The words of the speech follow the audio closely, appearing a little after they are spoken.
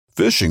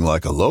Fishing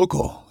like a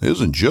local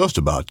isn't just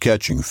about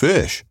catching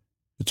fish.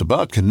 It's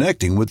about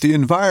connecting with the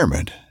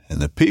environment and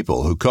the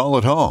people who call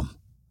it home.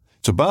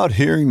 It's about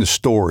hearing the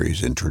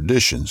stories and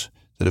traditions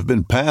that have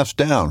been passed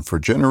down for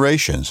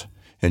generations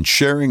and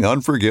sharing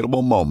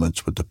unforgettable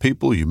moments with the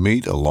people you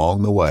meet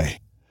along the way.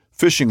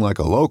 Fishing like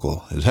a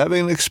local is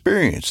having an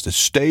experience that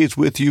stays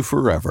with you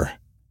forever.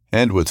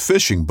 And with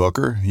Fishing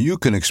Booker, you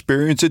can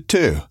experience it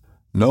too,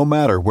 no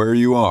matter where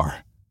you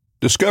are.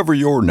 Discover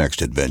your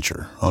next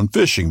adventure on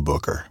Fishing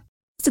Booker.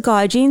 It's a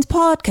Guy Jeans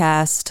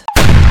podcast.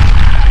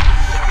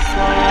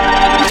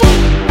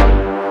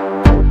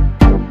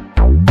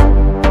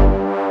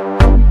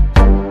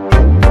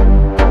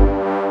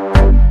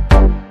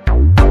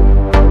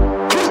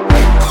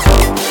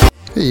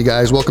 Hey, you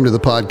guys, welcome to the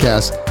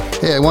podcast.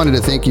 Hey, I wanted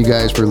to thank you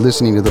guys for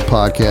listening to the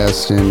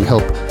podcast and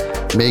help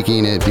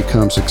making it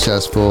become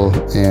successful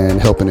and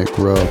helping it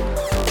grow.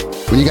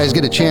 When you guys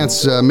get a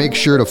chance, make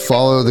sure to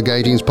follow the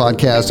Guy Jeans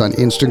podcast on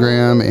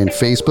Instagram and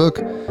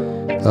Facebook.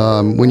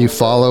 When you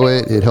follow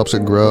it, it helps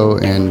it grow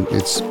and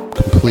it's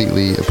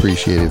completely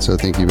appreciated. So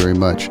thank you very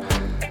much.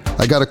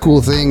 I got a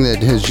cool thing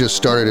that has just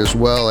started as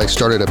well. I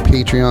started a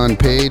Patreon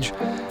page.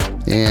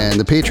 And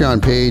the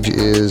Patreon page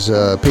is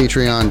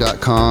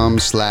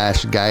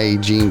patreon.com/Guy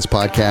Jeans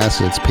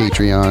Podcast. It's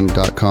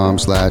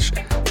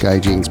patreon.com/Guy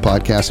Jeans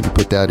Podcast if you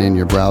put that in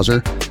your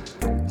browser.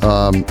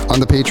 On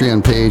the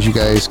Patreon page, you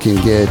guys can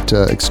get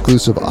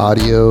exclusive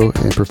audio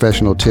and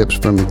professional tips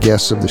from the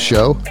guests of the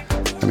show.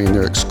 I mean,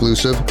 they're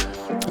exclusive.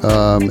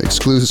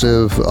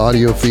 Exclusive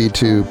audio feed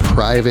to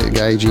private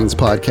Guy Jeans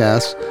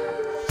Podcasts.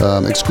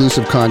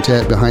 Exclusive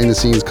content,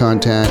 behind-the-scenes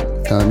content.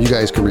 You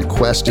guys can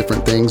request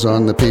different things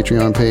on the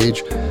Patreon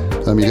page.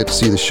 You get to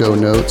see the show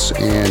notes,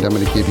 and I'm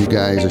going to give you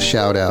guys a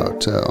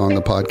shout-out on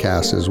the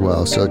podcast as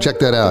well. So check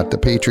that out, the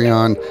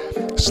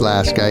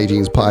Patreon/Guy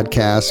Jeans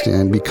Podcast,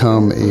 and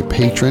become a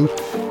patron,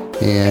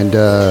 and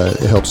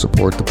it helps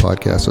support the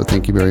podcast. So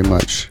thank you very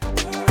much.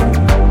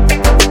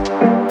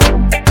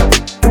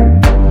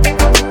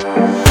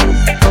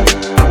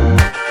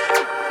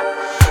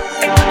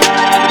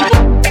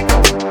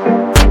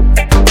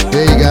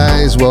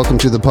 Welcome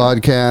to the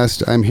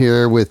podcast. I'm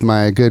here with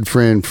my good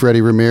friend Freddie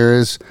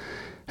Ramirez.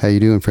 How you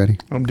doing, Freddie?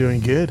 I'm doing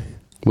good.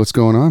 What's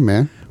going on,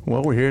 man?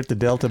 Well, we're here at the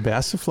Delta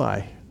Bass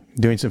Supply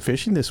doing some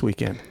fishing this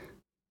weekend.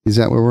 Is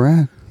that where we're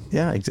at?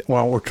 Yeah.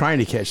 Well, we're trying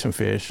to catch some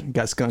fish.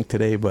 Got skunked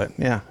today, but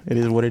yeah, it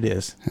is what it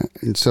is.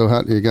 And so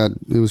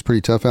it was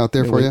pretty tough out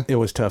there for you? It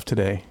was tough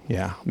today.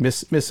 Yeah.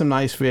 Missed some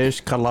nice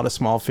fish. Caught a lot of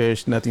small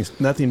fish.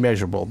 Nothing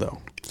measurable though.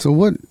 So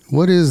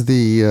what is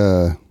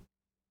the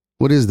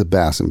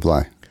Bass and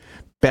Fly?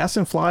 Bass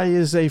and Fly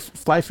is a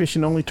fly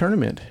fishing only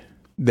tournament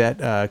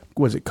that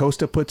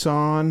Costa puts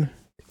on,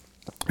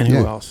 and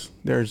who else?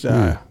 There's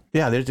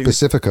there's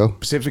Pacifico.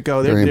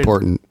 Very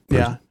important.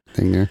 Yeah,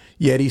 thing there.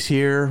 Yeti's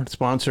here,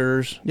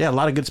 sponsors. Yeah, a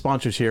lot of good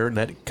sponsors here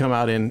that come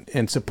out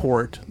and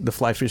support the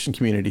fly fishing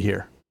community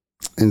here.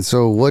 And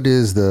so, what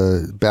is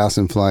the Bass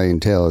and Fly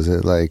entail? Is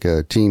it like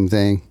a team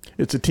thing?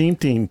 It's a team,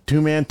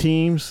 2-man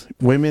teams,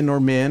 women or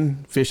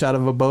men, fish out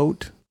of a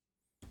boat.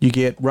 You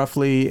get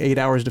roughly 8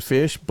 hours to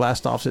fish,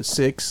 blast offs at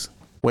 6,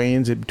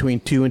 weigh-ins at between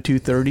 2 and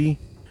 2:30,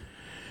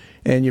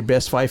 and your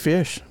best 5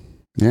 fish.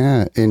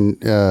 Yeah, and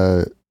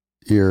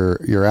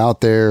you're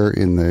out there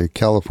in the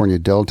California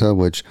Delta,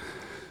 what's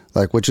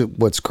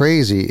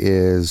crazy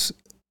is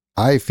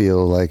I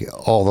feel like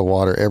all the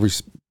water, every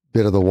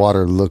bit of the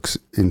water looks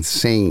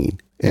insane,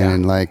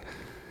 and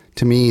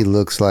to me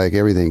looks like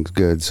everything's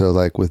good. So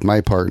like with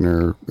my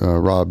partner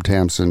Rob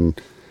Tamson.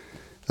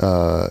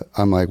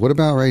 I'm like, what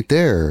about right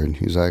there? And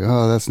he's like,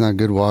 oh, that's not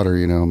good water.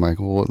 I'm like,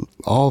 well,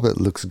 all of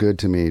it looks good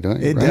to me. Don't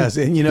it? It does.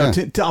 And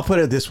I'll put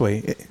it this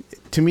way.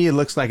 To me, it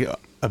looks like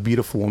a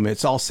beautiful woman.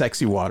 It's all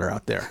sexy water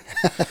out there.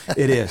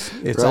 It is.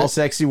 It's all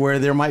sexy where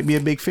there might be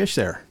a big fish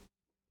there.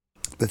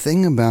 The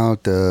thing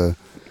about the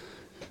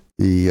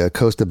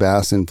Costa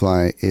Bass and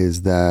Fly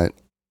is that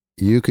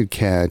you could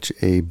catch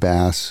a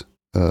bass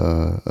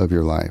of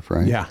your life,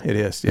 right? Yeah, it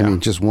is. Yeah. I mean,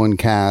 just one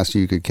cast,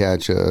 you could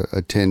catch a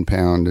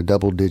 10-pound, a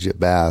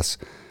double-digit bass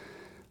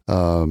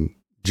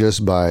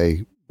just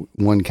by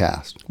one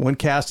cast. One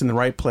cast in the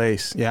right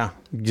place. Yeah.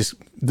 Just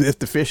if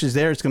the fish is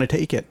there, it's going to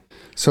take it.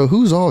 So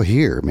who's all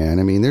here, man?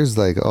 I mean, there's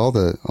like all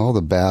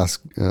the bass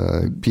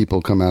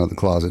people come out of the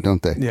closet,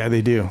 don't they? Yeah,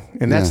 they do,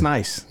 and that's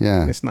nice.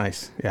 Yeah, it's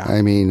nice. Yeah.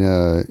 I mean,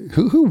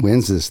 who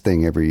wins this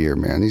thing every year,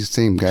 man? These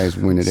same guys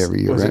win it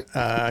every year,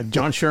 right?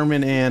 John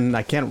Sherman and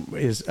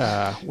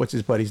what's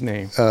his buddy's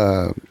name?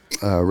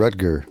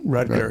 Rutger.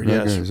 Rutger,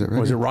 yes. Is it Rutger?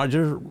 Was it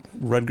Roger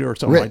Rutger or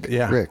something like that?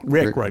 Yeah,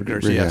 Rick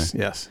Rutgers.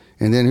 Yes.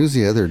 And then who's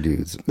the other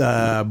dudes?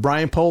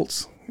 Brian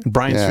Poltz.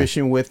 Brian's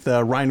fishing with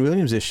Ryan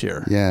Williams this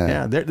year.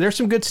 Yeah. There's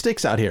some good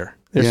sticks out here.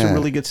 There's some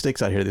really good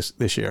sticks out here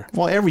this year.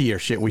 Well, every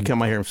year, we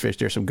come out here and fish.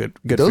 There's some good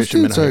Those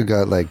fishermen dudes are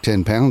got like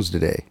 10 pounds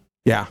today.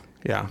 Yeah.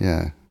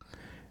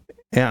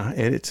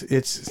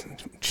 It's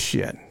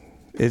shit.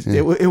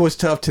 It was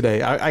tough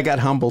today. I got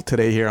humbled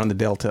today here on the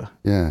Delta.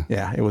 Yeah.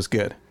 Yeah, it was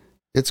good.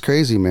 It's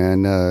crazy,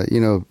 man.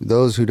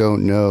 Those who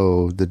don't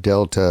know, the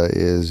Delta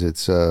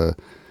it's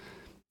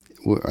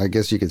I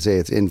guess you could say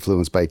it's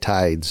influenced by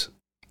tides.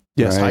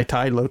 Yes, right? high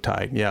tide, low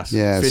tide. Yes,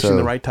 Yeah, fishing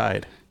the right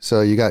tide.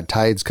 So you got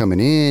tides coming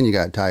in, you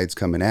got tides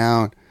coming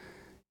out,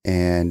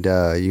 and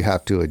you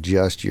have to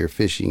adjust your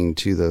fishing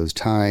to those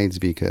tides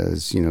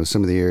because,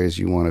 some of the areas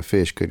you want to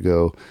fish could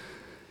go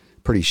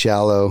pretty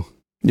shallow.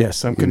 Yes,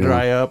 some can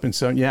dry up, and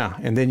some,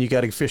 and then you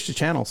got to fish the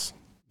channels.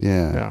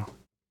 Yeah.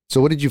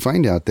 So what did you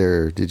find out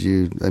there?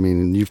 You've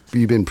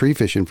been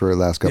pre-fishing for the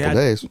last couple of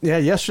days. Yeah,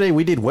 yesterday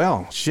we did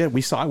well. Shit,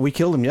 we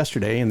killed them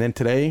yesterday, and then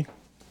today,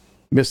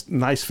 missed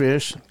nice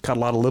fish, caught a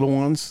lot of little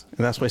ones,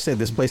 and that's why I said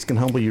this place can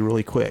humble you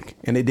really quick,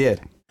 and it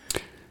did.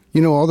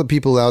 All the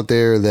people out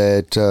there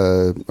that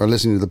are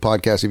listening to the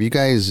podcast, if you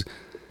guys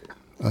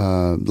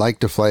like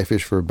to fly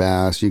fish for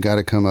bass, you got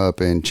to come up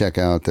and check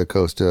out the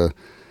Costa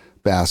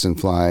Bass and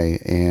Fly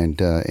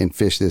and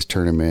fish this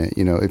tournament.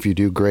 If you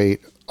do,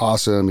 great,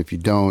 awesome. If you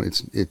don't,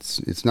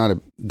 it's not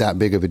that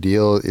big of a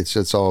deal. It's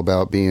just all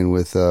about being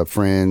with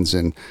friends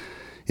and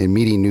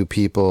meeting new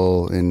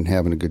people and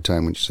having a good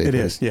time when you say it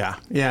is. Yeah,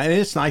 and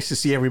it's nice to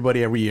see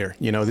everybody every year.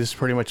 This is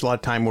pretty much a lot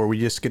of time where we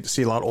just get to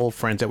see a lot of old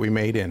friends that we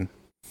made and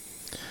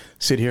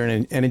sit here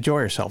and enjoy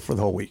ourselves for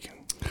the whole week.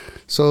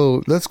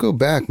 So let's go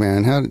back,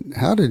 man.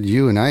 How did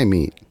you and I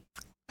meet?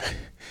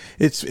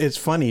 It's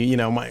funny,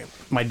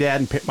 my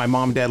dad and my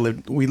mom and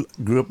dad we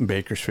grew up in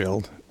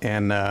Bakersfield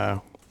and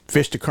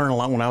fished the Kern a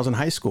lot when I was in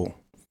high school.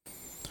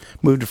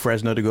 Moved to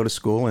Fresno to go to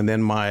school, and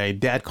then my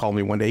dad called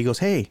me one day. He goes,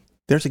 "Hey,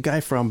 there's a guy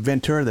from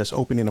Ventura that's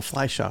opening a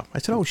fly shop." I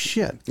said, "Oh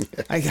shit,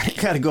 I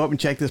got to go up and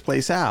check this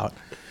place out."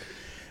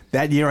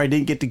 That year I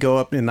didn't get to go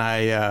up, and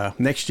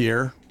next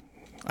year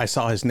I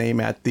saw his name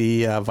at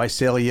the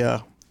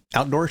Visalia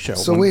outdoor show.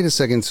 So wait a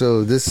second.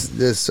 So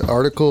this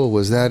article,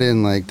 was that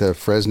in like the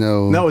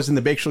Fresno? No, it was in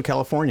the Bakersfield,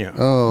 California.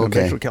 Oh, okay.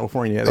 Bakersfield,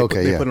 California.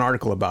 They put an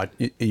article about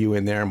you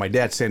in there. And my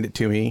dad sent it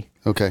to me.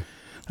 Okay.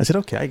 I said,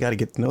 okay, I got to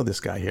get to know this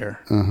guy here.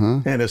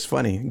 And it's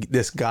funny,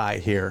 this guy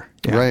here.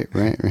 Yeah.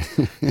 Right.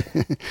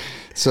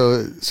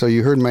 So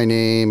you heard my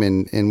name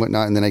and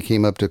whatnot, and then I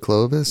came up to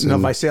Clovis? No,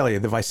 Visalia.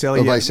 The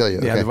Visalia. Oh, Visalia.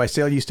 Okay. Yeah, the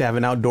Visalia used to have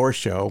an outdoor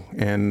show.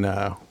 And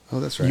oh,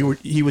 that's right.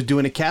 He was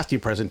doing a casting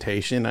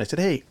presentation. I said,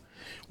 hey,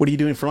 what are you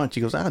doing for lunch?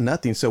 He goes,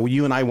 nothing. So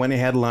you and I went and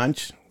had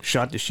lunch,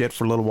 shot the shit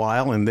for a little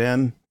while, and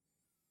then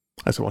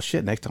I said, well,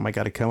 shit, next time I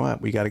got to come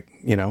up. We got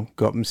to,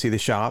 go up and see the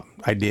shop.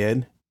 I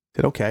did. I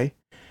said, okay.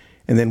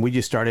 And then we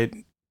just started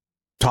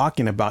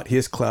talking about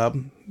his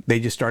club.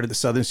 They just started the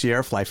Southern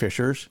Sierra Fly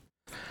Fishers.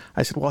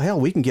 I said, well, hell,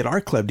 we can get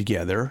our club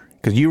together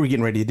because you were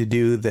getting ready to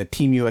do the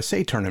Team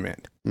USA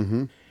tournament.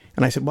 And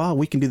I said, well,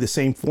 we can do the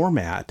same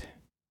format.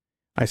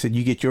 I said,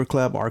 you get your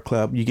club, our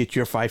club, you get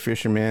your 5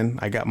 fishermen.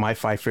 I got my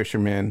 5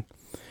 fishermen.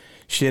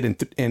 Shit,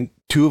 and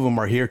 2 of them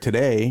are here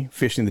today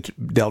fishing the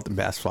Delta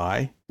Bass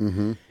Fly.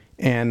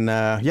 And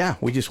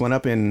we just went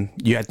up and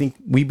I think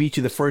we beat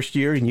you the first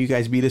year and you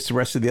guys beat us the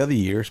rest of the other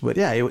years. But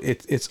yeah,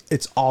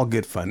 it's all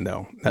good fun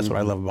though. That's what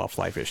I love about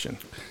fly fishing.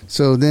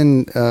 So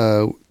then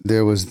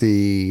there was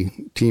the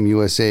Team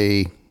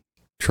USA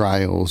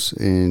trials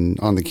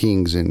on the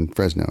Kings in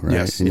Fresno, right?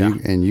 Yes,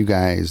 and you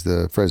guys,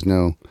 the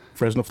Fresno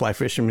Fly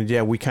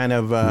Fishermen, we kind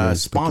of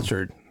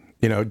sponsored.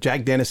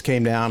 Jack Dennis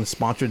came down,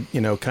 sponsored,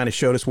 kind of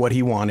showed us what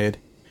he wanted.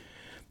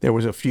 There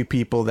was a few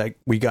people that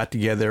we got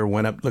together,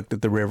 went up, looked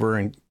at the river,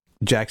 and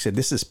Jack said,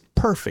 this is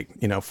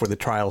perfect, for the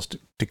trials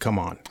to come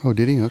on. Oh,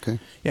 did he? Okay.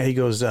 Yeah, he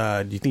goes,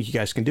 do you think you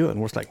guys can do it?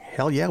 And we're like,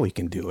 hell yeah, we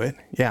can do it.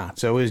 Yeah,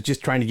 so it was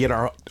just trying to get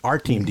our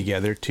team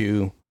together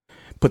to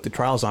put the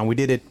trials on. We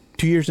did it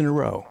 2 years in a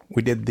row.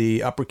 We did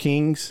the Upper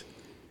Kings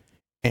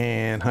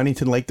and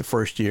Huntington Lake the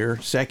first year.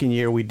 Second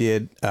year, we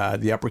did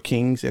the Upper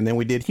Kings, and then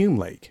we did Hume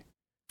Lake.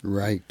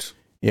 Right.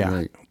 Yeah.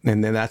 Right.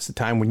 And then that's the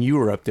time when you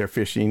were up there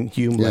fishing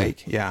Hume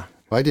Lake. Yeah.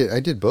 Well, I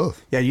did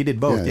both. Yeah, you did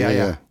both.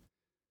 Yeah.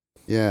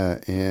 Yeah,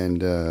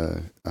 and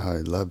I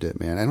loved it,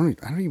 man. I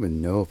don't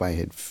even know if I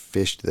had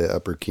fished the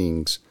Upper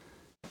Kings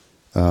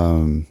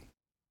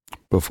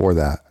before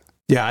that.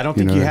 Yeah, I don't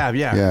think you have.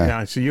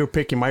 Yeah. So you're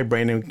picking my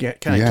brain and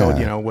kind of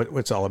told what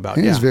it's all about.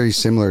 And it's very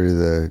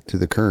similar to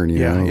the Kern. You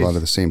know, a lot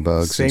of the same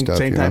bugs, same stuff,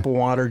 same type of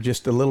water,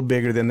 just a little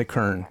bigger than the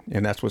Kern,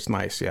 and that's what's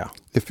nice. Yeah.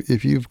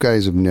 If you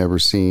guys have never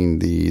seen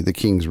the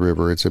Kings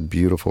River, it's a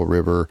beautiful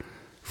river,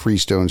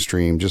 freestone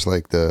stream, just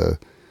like the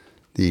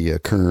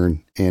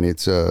Kern, and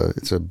it's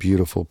a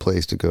beautiful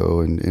place to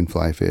go and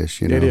fly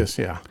fish. It is.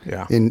 Yeah.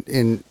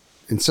 In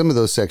some of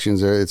those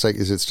sections, it's like,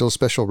 is it still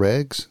special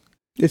regs?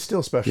 It's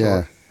still special.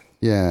 Yeah.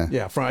 Yeah.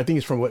 Yeah. I think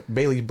it's from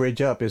Bailey's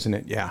Bridge up, isn't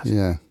it? Yeah.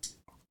 Yeah.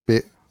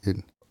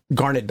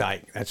 Garnet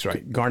Dike. That's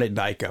right. Garnet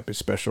Dike up is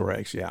special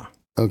regs. Yeah.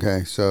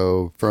 Okay.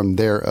 So from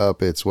there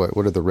up, it's what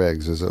are the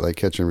regs? Is it like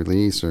catch and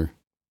release or?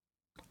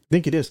 I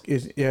think it is.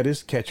 It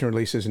is catch and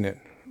release, isn't it?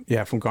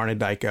 Yeah. From Garnet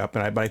Dike up.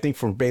 But I think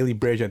from Bailey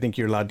Bridge, I think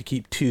you're allowed to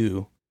keep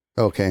 2.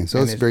 Okay.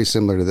 So it's very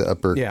similar to the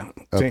upper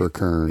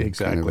Kern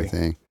exactly. kind of a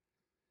thing.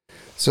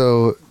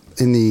 So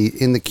in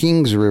the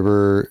Kings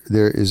River,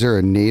 is there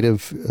a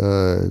native,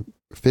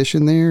 fish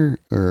in there,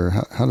 or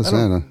how does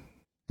that?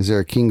 Is there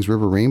a Kings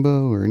River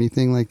rainbow or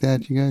anything like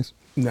that, you guys?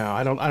 No,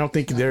 I don't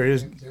think there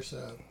is. There's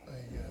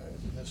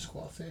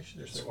Squawfish?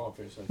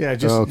 Yeah,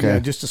 just okay. yeah,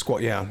 just a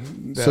squaw. Yeah,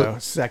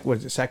 what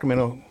is it,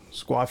 Sacramento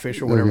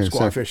squawfish or whatever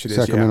squawfish it is.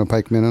 Sacramento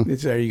pike minnow.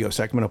 There you go,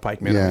 Sacramento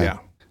pike minnow. Yeah.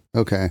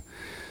 Okay,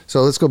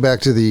 so let's go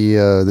back to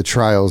the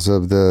trials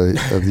of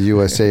the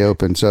USA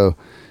Open. So,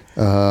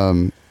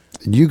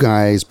 you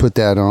guys put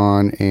that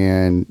on,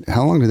 and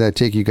how long did that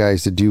take you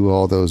guys to do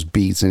all those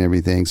beats and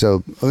everything?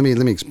 So let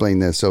me explain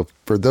this. So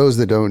for those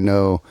that don't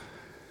know,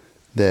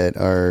 that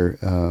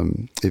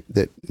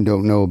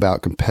don't know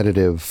about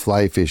competitive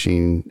fly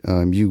fishing,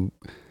 when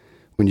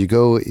you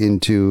go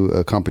into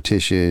a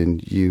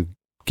competition, you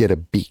get a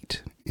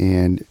beat,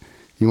 and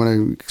you want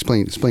to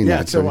explain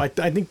that. So I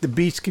think the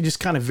beats can just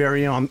kind of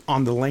vary on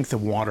the length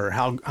of water,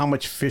 how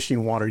much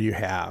fishing water you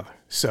have.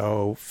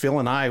 So Phil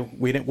and I,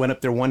 went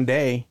up there one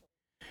day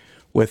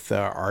with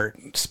our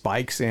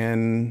spikes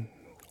and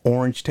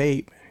orange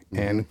tape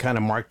and kind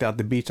of marked out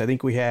the beats. I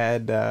think we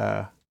had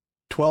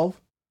 12.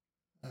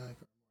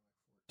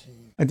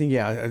 I think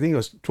it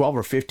was 12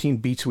 or 15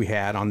 beats we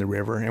had on the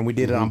river, and we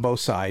did it on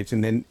both sides.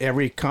 And then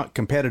every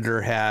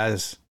competitor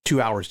has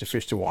 2 hours to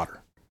fish the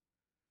water.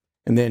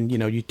 And then,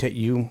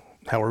 you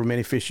however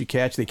many fish you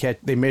catch,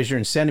 they measure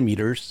in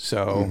centimeters.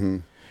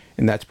 So,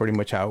 and that's pretty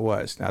much how it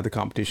was. Now the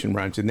competition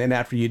runs. And then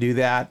after you do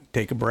that,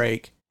 take a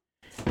break,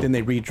 then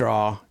they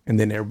redraw, and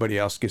then everybody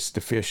else gets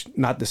to fish,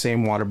 not the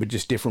same water, but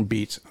just different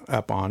beats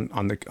up on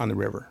the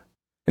river.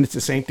 And it's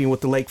the same thing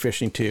with the lake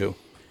fishing too.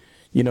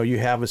 You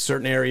have a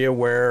certain area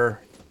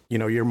where,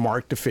 you're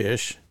marked to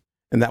fish,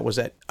 and that was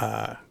at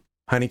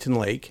Huntington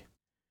Lake.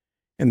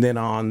 And then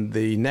on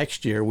the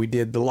next year, we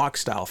did the lock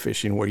style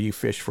fishing, where you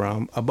fish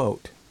from a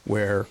boat,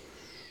 where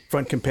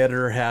front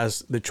competitor has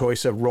the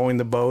choice of rowing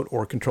the boat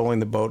or controlling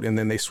the boat, and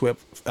then they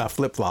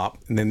flip-flop,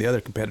 and then the other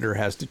competitor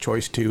has the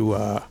choice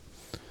to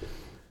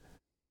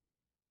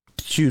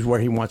choose where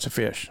he wants to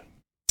fish.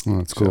 Oh,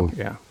 that's cool. So,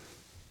 yeah.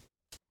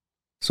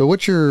 So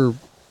what's your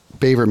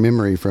favorite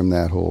memory from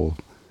that whole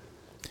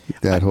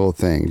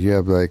thing? Do you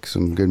have like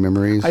some good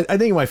memories? I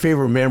think my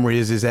favorite memory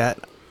is that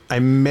I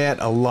met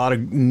a lot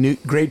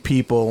of great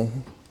people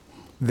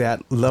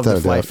that love to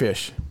fly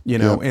fish,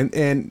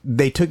 and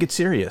they took it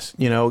serious.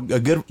 A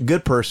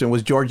good person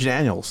was George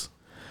Daniels.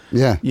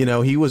 Yeah.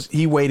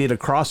 He waded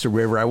across the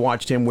river. I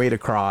watched him wade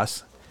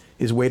across.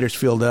 His waders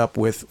filled up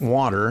with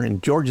water,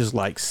 and George is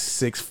like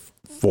 6'4",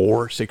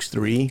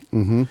 6'3".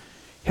 Mm-hmm.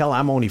 Hell,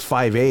 I'm only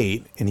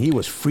 5'8", and he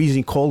was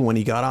freezing cold when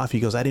he got off. He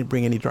goes, I didn't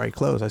bring any dry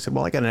clothes. I said,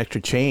 well, I got an extra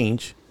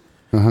change.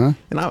 And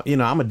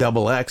I'm a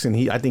double X,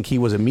 and I think he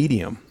was a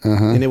medium.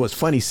 And it was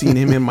funny seeing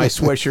him in my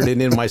sweatshirt and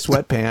in my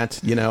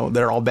sweatpants.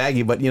 They're all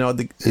baggy, but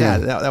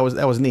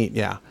that was neat.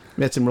 Yeah,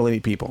 met some really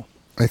neat people.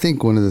 I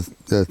think one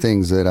of the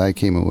things that I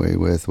came away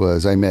with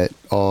was I met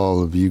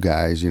all of you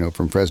guys,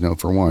 from Fresno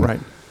for one. Right.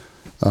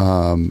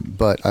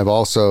 But I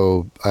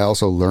also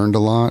learned a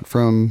lot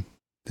from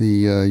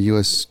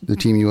the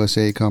Team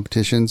USA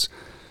competitions.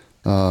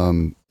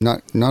 Not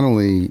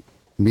only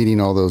meeting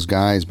all those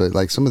guys, but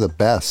like some of the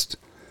best,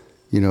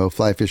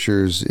 fly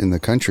fishers in the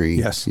country,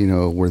 yes,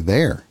 were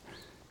there,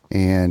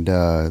 and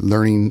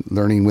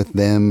learning with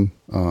them,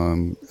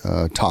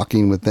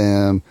 talking with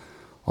them,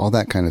 all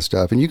that kind of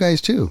stuff. And you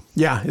guys too.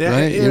 Yeah.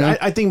 Right?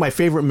 I think my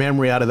favorite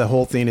memory out of the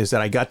whole thing is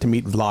that I got to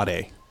meet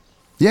Vlade.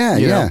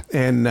 Yeah.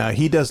 And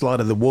he does a lot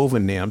of the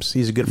woven nymphs.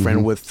 He's a good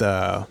friend with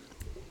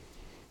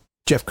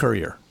Jeff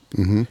Currier.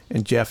 And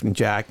Jeff and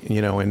Jack,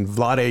 and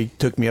Vlade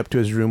took me up to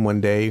his room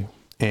one day,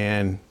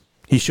 and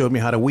he showed me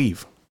how to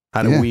weave,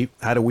 how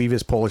to weave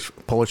his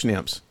Polish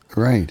nymphs.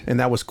 Right. And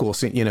that was cool,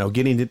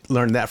 getting to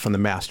learn that from the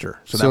master.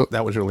 So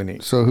that was really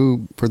neat.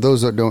 So for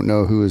those that don't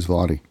know, who is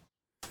Vlade?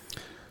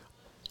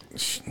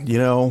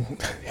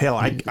 Hell,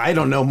 I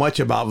don't know much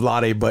about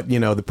Vlade, but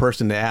the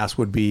person to ask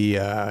would be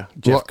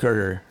Jeff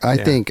Currier. I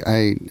think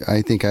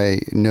I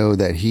know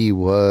that he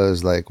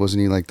was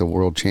wasn't he like the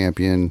world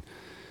champion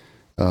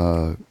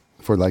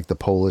for like the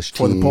Polish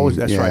team? For the Polish,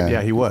 that's right.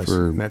 Yeah, he was.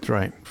 That's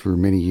right. For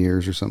many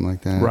years or something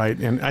like that. Right,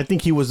 and I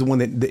think he was the one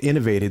that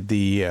innovated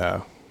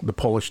the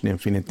Polish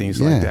nymphing and things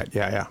like that.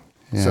 Yeah.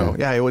 So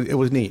it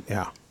was neat.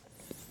 Yeah.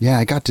 Yeah,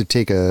 I got to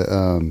take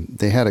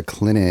they had a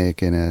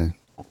clinic and a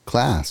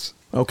class.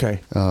 Okay.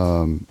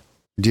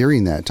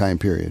 During that time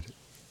period,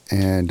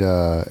 and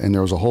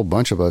there was a whole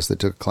bunch of us that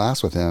took a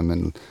class with him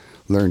and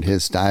learned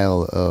his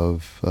style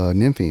of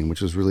nymphing,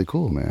 which was really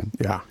cool, man.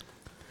 Yeah.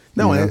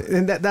 No,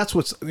 and that's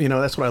what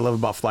I love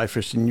about fly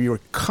fishing.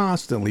 You're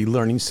constantly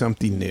learning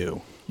something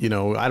new.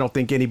 I don't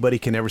think anybody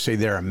can ever say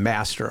they're a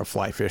master of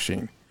fly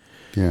fishing.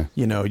 Yeah.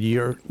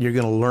 You're going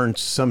to learn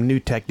some new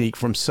technique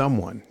from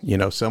someone.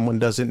 Someone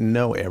doesn't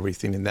know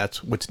everything, and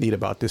that's what's neat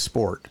about this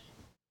sport.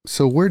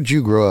 So where'd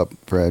you grow up,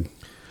 Fred?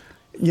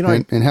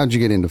 And how'd you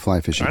get into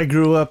fly fishing? I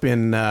grew up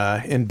in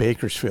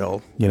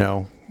Bakersfield.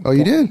 Oh,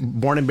 you did?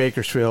 Born in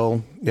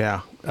Bakersfield. Yeah.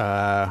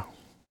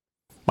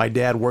 My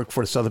dad worked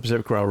for the Southern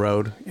Pacific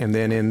Railroad, and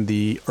then in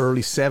the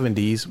early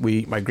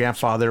 70s, my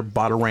grandfather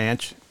bought a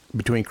ranch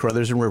between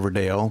Crothers and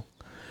Riverdale,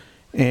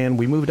 and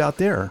we moved out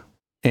there.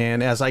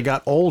 And as I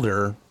got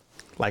older,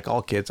 like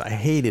all kids, I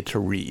hated to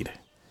read.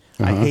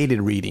 I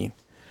hated reading.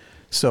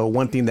 So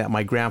one thing that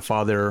my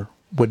grandfather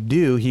would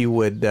do, he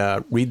would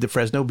read the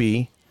Fresno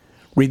Bee,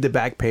 read the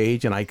back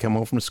page, and I'd come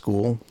home from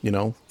school,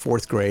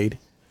 4th grade,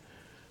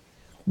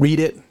 read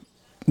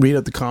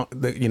up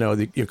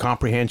your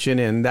comprehension,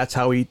 and that's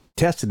how he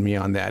tested me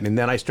on that. And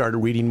then I started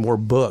reading more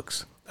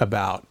books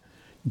about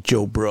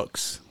Joe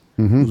Brooks,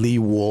 Lee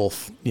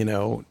Wolf,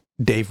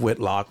 Dave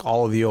Whitlock,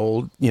 all of the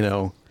old,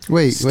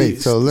 Wait.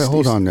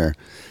 Hold on there.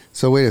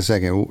 So wait a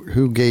second.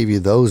 Who gave you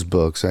those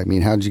books? I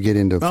mean, how did you get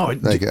into? How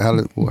did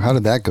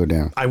that go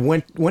down? I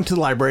went to the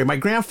library. My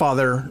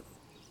grandfather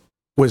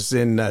was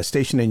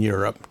stationed in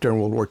Europe during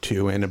World War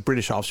II, and a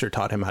British officer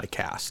taught him how to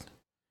cast.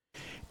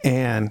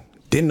 And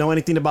didn't know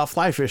anything about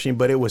fly fishing,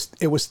 but it was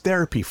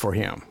therapy for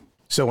him.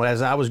 So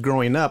as I was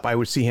growing up, I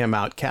would see him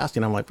out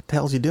casting. I'm like, what the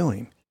hell's he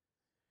doing?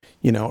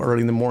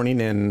 Early in the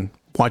morning and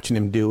watching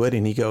him do it.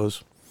 And he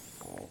goes,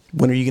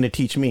 when are you going to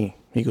teach me?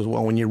 He goes,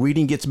 well, when your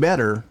reading gets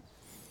better,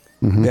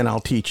 then I'll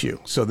teach you.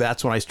 So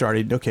that's when I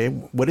started, okay,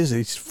 what is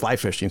it? It's fly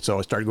fishing. So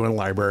I started going to the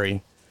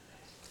library,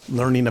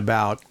 learning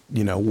about,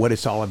 what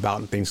it's all about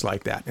and things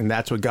like that. And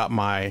that's what got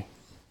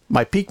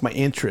piqued my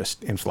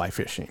interest in fly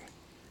fishing.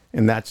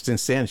 And that's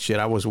since then,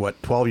 I was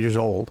 12 years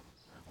old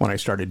when I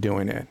started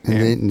doing it.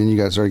 And then you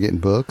guys started getting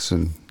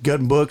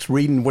books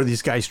reading where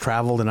these guys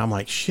traveled. And I'm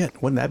like,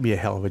 shit, wouldn't that be a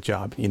hell of a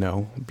job,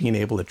 being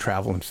able to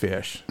travel and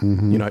fish.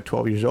 At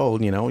 12 years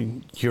old,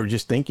 you're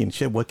just thinking,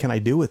 shit, what can I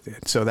do with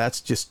it? So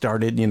that's just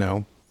started,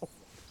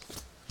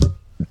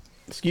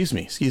 excuse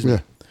me.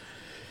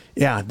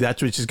 Yeah,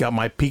 that's what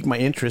just piqued my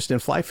interest in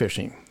fly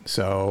fishing.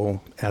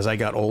 So as I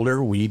got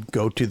older, we'd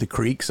go to the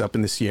creeks up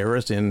in the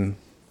Sierras and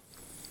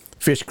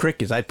fish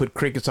crickets. I'd put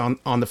crickets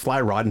on the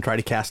fly rod and try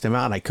to cast them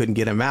out, and I couldn't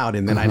get them out.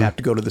 And then I'd have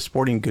to go to the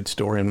sporting goods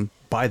store and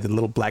buy the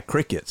little black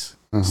crickets.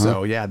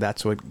 So yeah,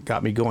 that's what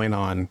got me going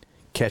on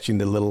catching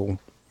the little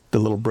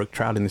brook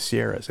trout in the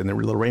Sierras and the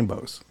little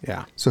rainbows.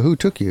 Yeah. So who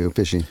took you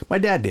fishing? My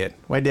dad did.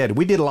 We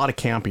did a lot of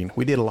camping.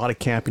 When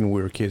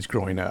we were kids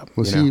growing up.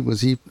 Was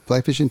he fly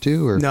fishing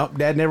too? Or? No,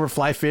 Dad never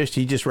fly fished.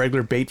 He just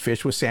regular bait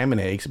fish with salmon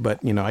eggs. But,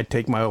 I'd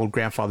take my old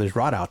grandfather's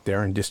rod out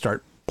there and just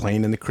start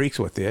playing in the creeks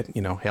with it.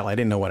 Hell, I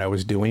didn't know what I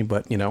was doing,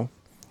 but,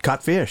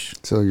 caught fish.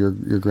 So your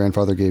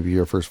grandfather gave you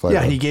your first fly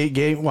rod? Yeah, he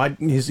gave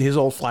his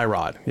old fly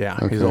rod. Yeah,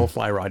 okay. His old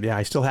fly rod. Yeah,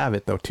 I still have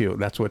it, though, too.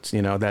 That's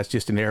that's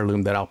just an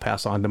heirloom that I'll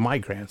pass on to my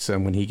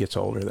grandson when he gets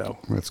older, though.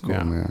 That's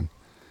cool, man.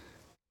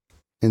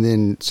 And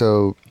then,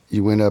 so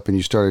you went up and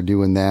you started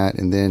doing that,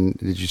 and then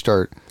did you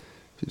start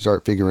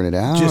figuring it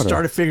out? Just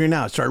started figuring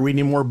out. Started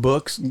reading more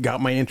books,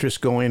 got my interest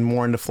going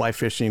more into fly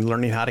fishing,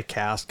 learning how to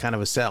cast, kind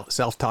of a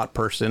self-taught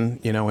person,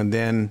 and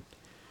then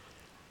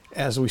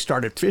as we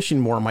started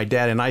fishing more, my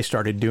dad and I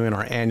started doing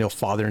our annual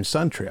father and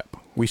son trip.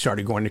 We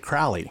started going to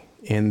Crowley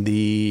in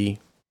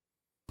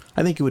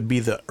I think it would be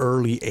the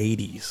early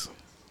 80s.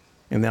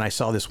 And then I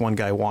saw this one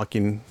guy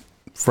walking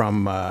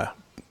from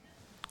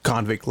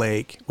Convict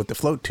Lake with the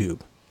float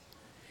tube.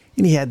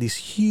 And he had these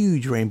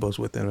huge rainbows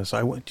with him. So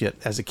I went,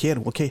 as a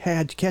kid, okay, hey,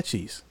 how'd you catch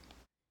these?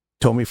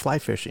 Told me fly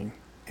fishing.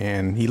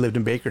 And he lived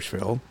in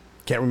Bakersfield.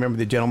 Can't remember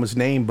the gentleman's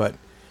name, but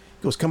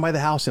he goes, come by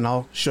the house and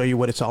I'll show you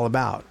what it's all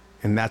about.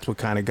 And that's what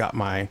kind of got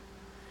my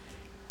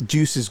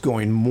juices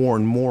going more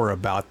and more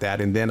about that.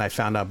 And then I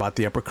found out about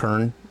the Upper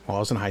Kern while I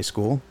was in high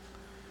school.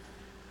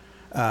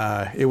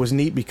 It was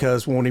neat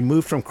because when we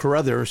moved from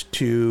Carruthers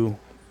to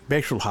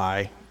Bakersfield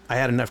High, I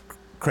had enough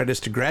credits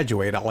to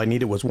graduate. All I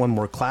needed was one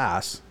more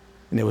class,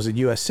 and it was a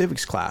U.S.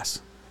 Civics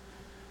class.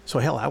 So,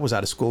 hell, I was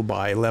out of school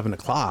by 11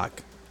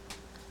 o'clock,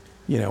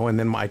 and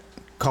then I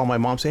call my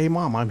mom, say, hey,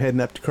 Mom, I'm heading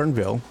up to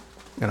Kernville,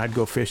 and I'd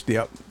go fish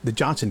the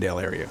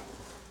Johnsondale area.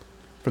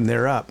 From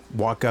there up,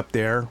 walk up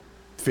there,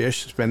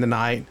 fish, spend the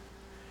night,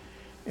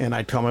 and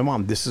I'd tell my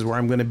mom, this is where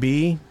I'm going to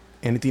be.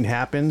 Anything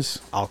happens,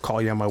 I'll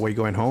call you on my way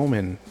going home.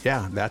 And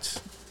yeah, that's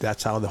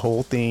how the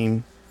whole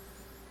thing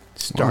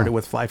started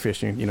with fly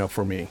fishing,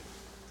 for me.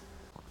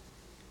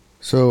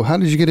 So how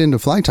did you get into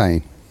fly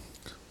tying?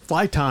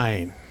 Fly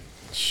tying,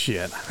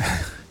 shit.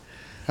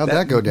 How'd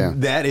that go down?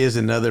 That's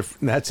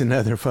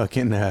another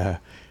fucking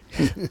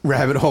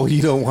rabbit hole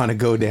you don't want to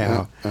go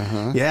down.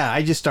 Yeah,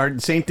 I just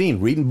started same thing,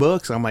 reading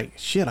books. I'm like,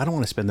 shit, I don't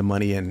want to spend the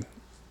money in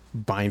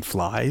buying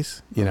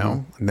flies,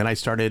 And then I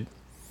started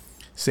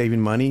saving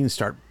money and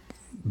start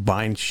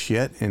buying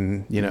shit,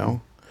 and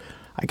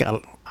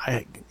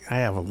I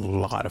have a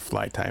lot of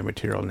fly tying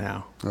material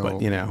now.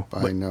 But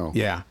I know.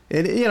 Yeah,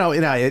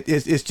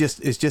 it's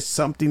just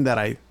something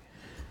that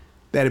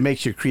it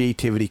makes your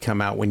creativity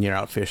come out when you're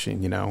out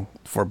fishing,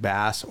 for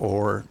bass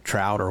or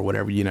trout or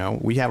whatever,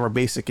 we have our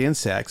basic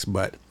insects,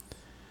 but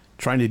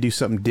trying to do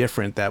something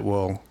different that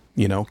will,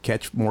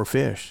 catch more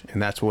fish.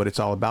 And that's what it's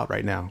all about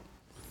right now.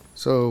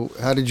 So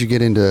how did you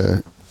get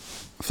into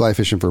fly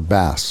fishing for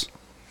bass?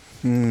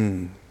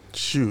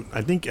 Shoot.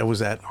 I think I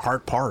was at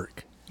Hart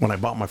Park when I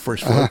bought my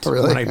first float.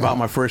 Really? When I bought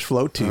my first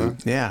float tube.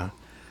 Yeah.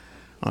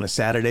 On a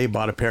Saturday,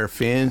 bought a pair of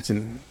fins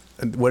and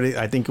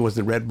I think it was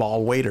the red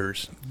ball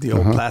waders, the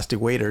old plastic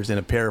waders, and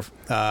a pair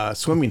of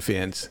swimming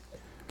fins.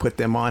 Put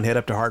them on, head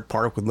up to Hart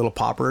Park with little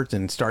poppers,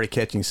 and started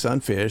catching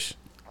sunfish.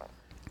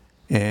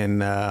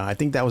 And I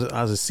think I was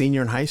a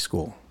senior in high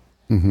school.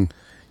 Mm-hmm.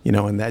 You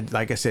know, and that,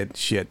 like I said,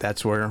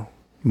 that's where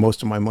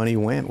most of my money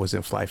went, was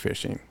in fly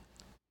fishing.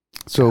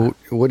 So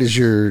what is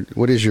your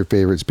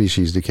favorite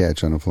species to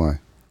catch on a fly?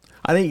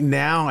 I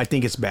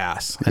think it's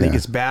bass. I think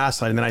it's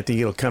bass, and then I think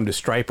it'll come to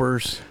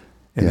stripers,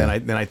 and then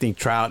I think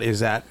trout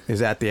is at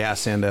the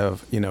ass end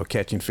of, you know,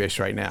 catching fish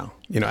right now.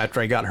 You know,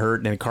 after I got hurt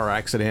in a car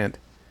accident,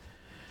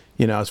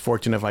 you know, I was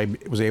fortunate if I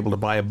was able to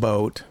buy a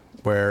boat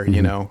where,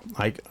 you know,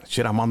 like,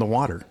 shit, I'm on the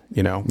water,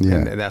 you know,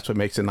 and that's what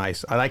makes it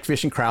nice. I like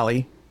fishing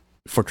Crowley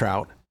for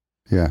trout.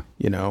 Yeah.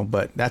 You know,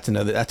 but that's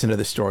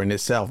another story in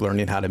itself,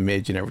 learning how to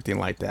midge and everything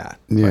like that.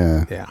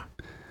 Yeah. But, yeah.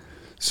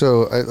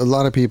 So a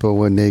lot of people,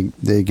 when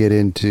they get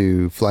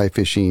into fly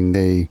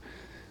fishing,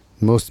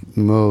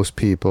 most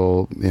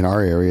people in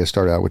our area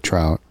start out with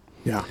trout.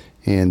 Yeah.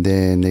 And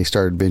then they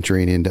start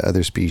venturing into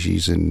other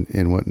species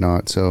and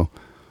whatnot. So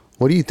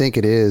what do you think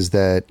it is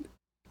that,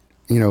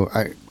 you know,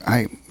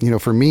 I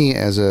for me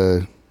as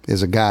a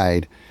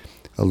guide,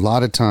 a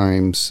lot of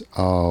times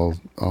I'll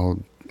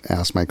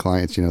ask my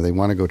clients, you know, they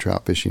want to go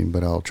trout fishing,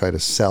 but I'll try to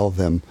sell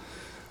them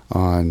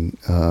on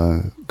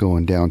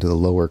going down to the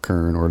lower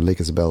Kern or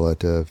Lake Isabella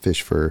to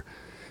fish for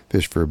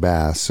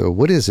bass. So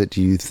what is it,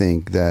 do you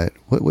think, that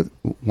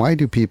why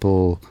do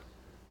people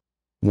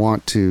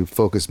want to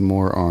focus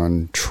more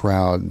on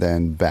trout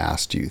than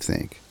bass, do you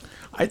think?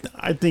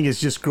 I think it's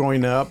just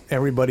growing up,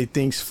 everybody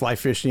thinks fly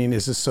fishing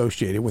is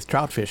associated with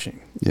trout fishing.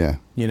 Yeah.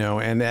 You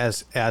know, and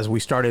as we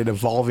started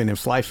evolving in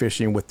fly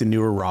fishing with the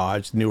newer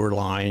rods, newer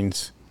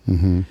lines,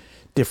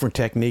 different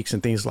techniques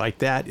and things like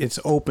that, it's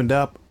opened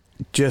up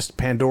just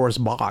Pandora's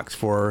box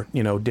for,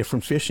 you know,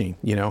 different fishing.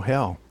 You know,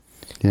 hell,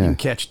 you can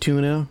catch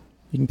tuna,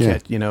 you can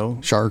catch, you know,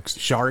 sharks.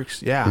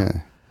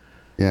 Yeah.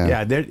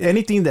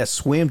 Anything that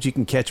swims, you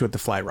can catch with the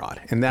fly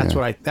rod, and that's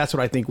what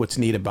I think what's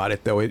neat about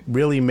it, though. It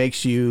really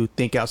makes you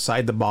think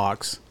outside the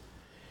box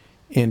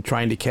in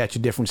trying to catch a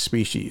different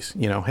species.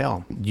 You know,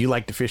 hell, you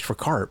like to fish for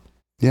carp.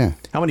 Yeah.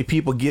 How many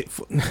people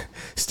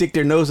stick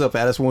their nose up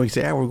at us when we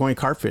say, we're going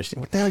carp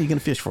fishing? What the hell are you going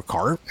to fish for,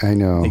 carp? I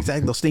know.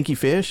 Exactly. Those stinky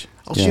fish.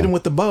 I'll shoot them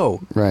with the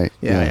bow. Right.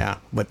 Yeah.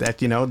 But that,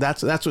 you know,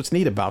 that's what's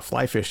neat about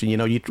fly fishing. You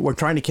know, we're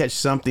trying to catch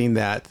something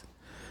that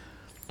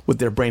with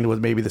their brain was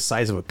maybe the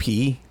size of a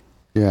pea.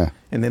 Yeah.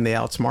 And then they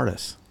outsmart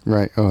us.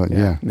 Right. Oh,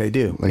 yeah. They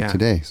do. Like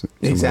today.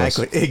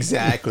 Exactly.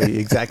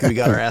 We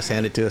got our ass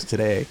handed to us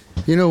today.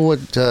 You know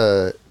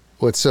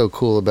what's so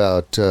cool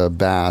about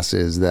bass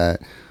is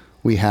that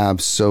we have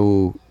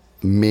so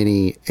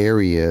many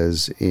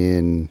areas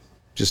in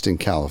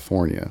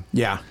California.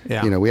 Yeah.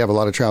 You know, we have a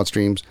lot of trout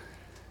streams,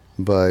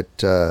 but,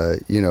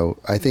 you know,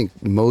 I think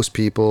most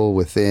people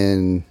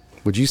within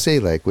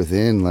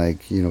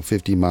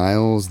 50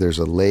 miles, there's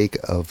a lake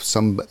of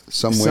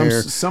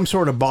somewhere. Some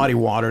sort of body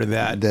water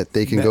that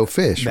they can go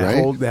fish,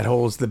 right? That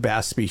holds the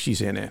bass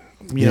species in it.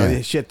 You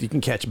know, shit, you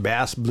can catch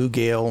bass,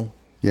 bluegill,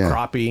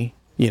 crappie,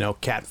 you know,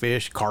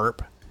 catfish,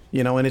 carp,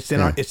 you know, and it's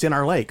in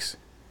our lakes.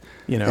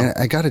 You know, and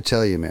I got to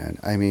tell you, man.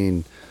 I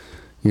mean,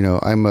 you know,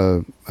 I'm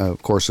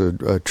of course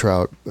a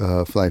trout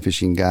fly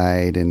fishing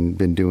guide and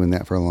been doing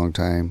that for a long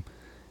time,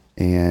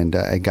 and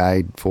I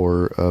guide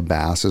for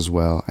bass as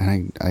well.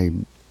 And I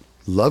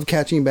love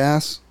catching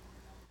bass.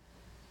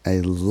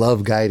 I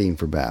love guiding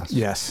for bass.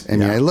 Yes, I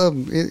mean, I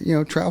love it, you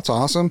know, trout's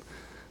awesome,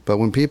 but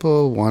when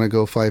people want to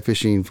go fly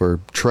fishing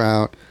for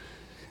trout,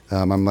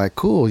 I'm like,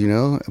 cool, you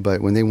know,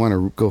 but when they want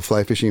to go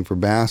fly fishing for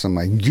bass, I'm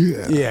like,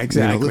 yeah,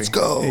 exactly. You know, let's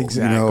go.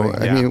 Exactly. You know,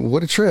 I mean,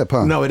 what a trip,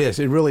 huh? No, it is.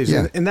 It really is.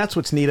 Yeah. And that's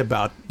what's neat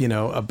about, you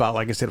know,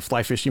 like I said,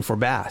 fly fishing for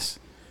bass.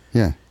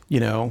 Yeah.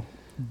 You know,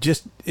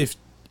 just if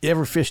you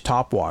ever fish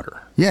topwater.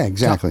 Yeah,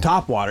 exactly.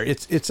 Topwater.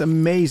 It's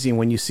amazing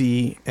when you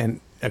see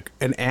an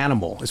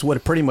animal. It's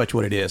pretty much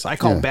what it is. I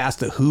call bass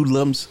the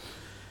hoodlums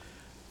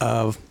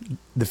of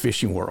the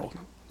fishing world.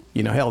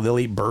 You know, hell, they'll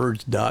eat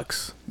birds,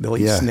 ducks, they'll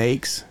eat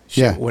snakes,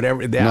 shit,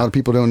 whatever. A lot of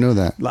people don't know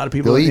that. A lot of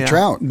people they'll eat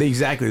trout.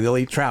 Exactly, they'll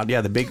eat trout.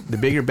 Yeah, the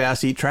bigger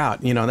bass eat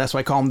trout. You know, and that's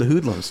why I call them the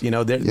hoodlums. You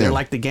know, they're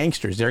like the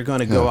gangsters. They're going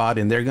to go out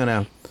and they're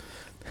going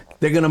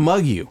to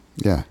mug you.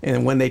 Yeah.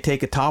 And when they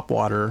take a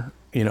topwater,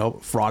 you know,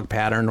 frog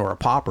pattern or a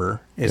popper,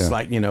 it's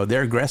like, you know,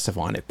 they're aggressive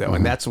on it though,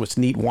 and that's what's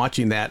neat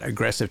watching that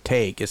aggressive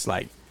take. It's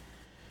like,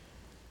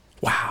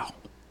 wow,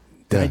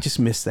 did I just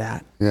miss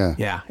that? Yeah.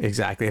 Yeah,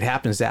 exactly. It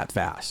happens that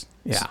fast.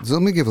 Yeah. So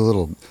let me give a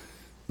little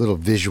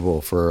visual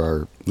for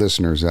our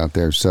listeners out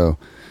there. So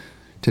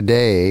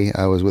today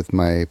I was with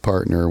my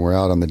partner. We're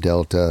out on the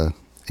Delta,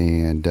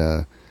 and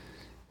you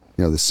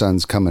know, the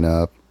sun's coming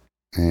up,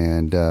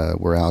 and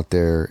we're out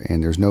there,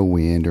 and there's no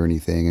wind or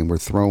anything, and we're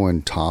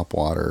throwing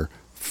topwater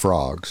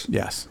frogs.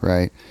 Yes.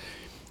 Right.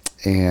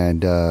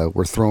 And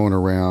we're throwing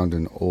around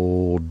an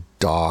old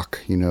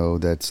dock, you know,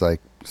 that's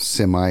like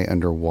semi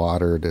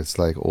underwater, that's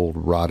like old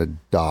rotted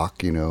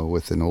dock, you know,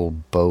 with an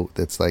old boat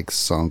that's like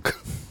sunk.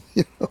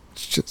 You know,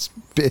 it's just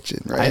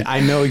bitching, right?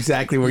 I know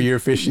exactly where you're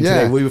fishing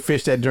today. We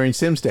fished that during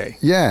Sims Day.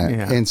 Yeah.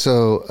 And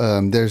so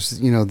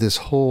there's, you know, this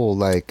whole,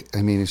 like,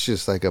 I mean, it's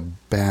just like a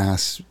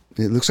bass.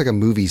 It looks like a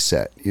movie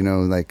set, you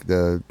know, like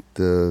the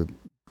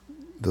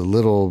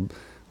little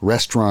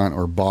restaurant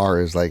or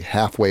bar is like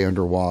halfway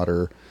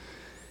underwater.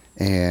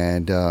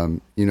 And,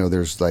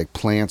 there's like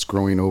plants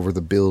growing over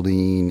the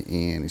building,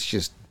 and it's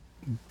just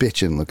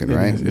bitchin' looking,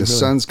 right? The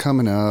sun's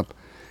coming up,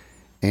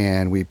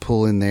 and we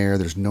pull in there.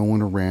 There's no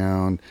one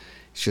around.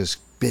 It's just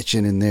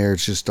bitching in there.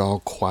 It's just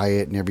all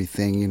quiet and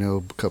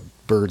everything,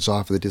 birds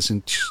off in the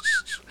distance,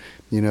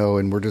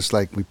 and we're just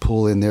like, we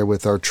pull in there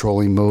with our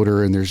trolling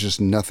motor, and there's just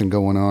nothing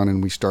going on.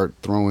 And we start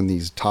throwing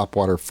these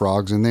topwater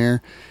frogs in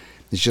there.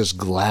 It's just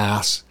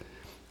glass.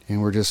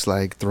 And we're just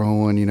like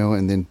throwing,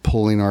 and then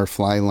pulling our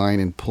fly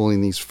line and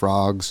pulling these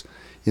frogs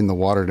in the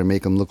water to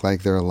make them look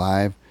like they're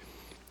alive.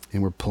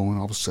 And we're pulling,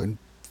 all of a sudden,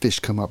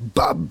 fish come up,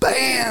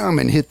 bam,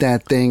 and hit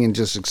that thing and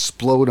just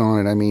explode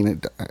on it. I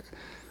mean,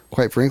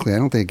 quite frankly, I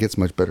don't think it gets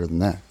much better than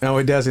that. No,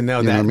 it doesn't.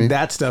 No,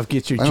 that stuff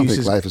gets your juices. I don't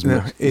think life is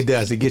much. It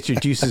does. It gets your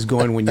juices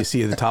going when you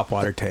see the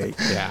topwater take.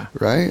 Yeah.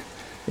 Right?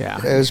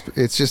 Yeah.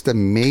 It's just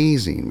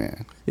amazing,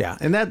 man. Yeah.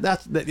 And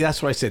that's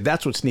what I said.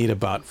 That's what's neat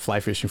about fly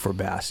fishing for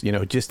bass.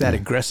 Just that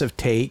aggressive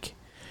take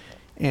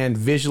and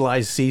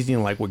visualize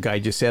seasoning, like what Guy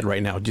just said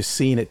right now. Just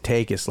seeing it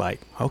take, it's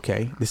like,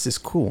 okay, this is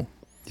cool.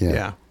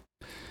 Yeah.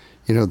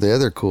 The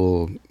other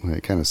cool,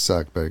 it kind of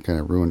sucked, but it kind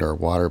of ruined our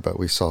water, but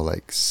we saw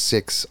like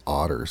 6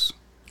 otters.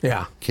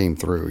 Yeah. Came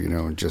through,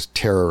 and just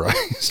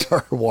terrorized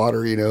our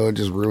water, and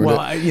just ruined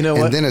it.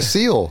 And then a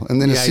seal.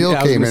 And then a seal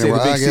came in.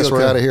 I guess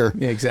we're out of here.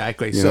 Yeah,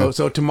 exactly.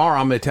 So tomorrow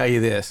I'm going to tell you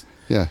this.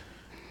 Yeah.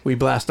 We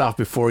blast off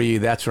before you.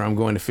 That's where I'm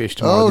going to fish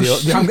tomorrow.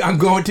 I'm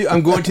going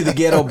to the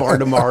ghetto bar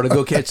tomorrow to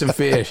go catch some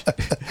fish.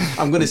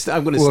 I'm going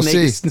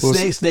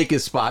to snake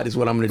his spot is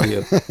what I'm going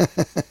to do.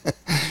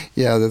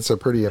 Yeah, that's a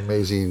pretty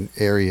amazing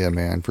area,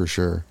 man, for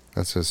sure.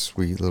 That's a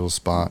sweet little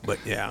spot. But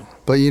yeah.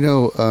 But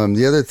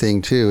the other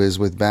thing too is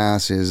with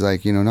bass is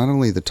like, not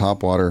only the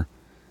topwater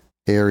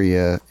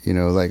area,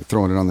 like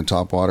throwing it on the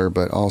topwater,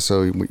 but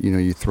also,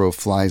 you throw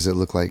flies that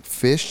look like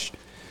fish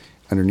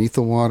underneath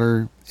the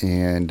water,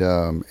 and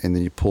then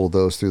you pull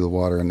those through the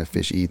water, and the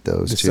fish eat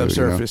those too.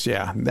 Subsurface,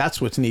 yeah.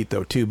 That's what's neat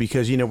though too,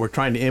 because we're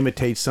trying to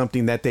imitate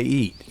something that they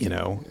eat,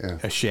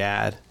 a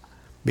shad,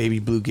 baby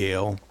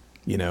bluegill,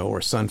 or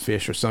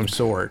sunfish or some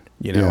sort,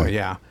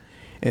 yeah.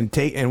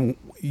 And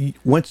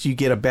once you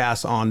get a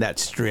bass on that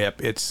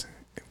strip, it's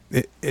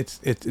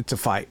a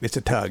fight. It's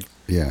a tug.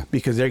 Yeah.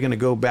 Because they're going to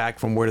go back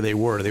from where they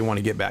were. They want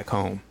to get back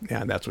home.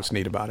 Yeah, that's what's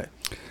neat about it.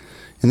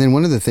 And then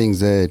one of the things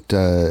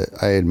that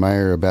I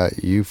admire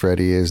about you,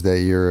 Freddie, is that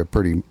you're a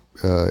pretty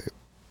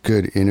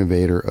good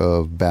innovator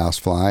of bass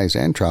flies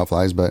and trout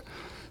flies, but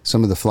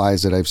some of the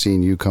flies that I've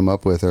seen you come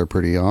up with are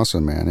pretty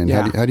awesome, man. And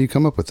how do you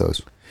come up with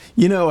those?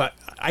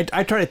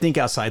 I try to think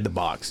outside the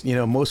box.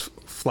 Most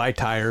fly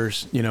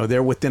tires,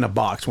 they're within a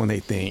box when they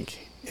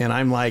think. And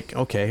I'm like,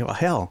 okay, well,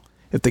 hell,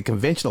 if the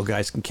conventional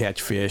guys can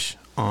catch fish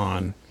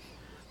on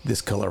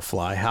this color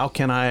fly,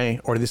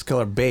 or this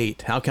color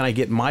bait, how can I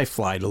get my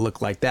fly to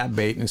look like that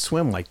bait and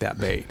swim like that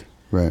bait?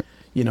 Right.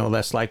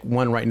 That's like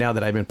one right now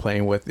that I've been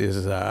playing with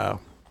is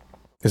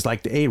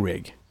like the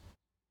A-rig.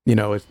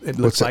 It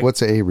looks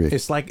what's a A-rig?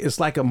 It's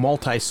like a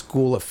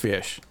multi-school of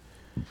fish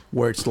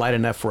where it's light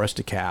enough for us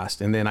to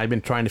cast. And then I've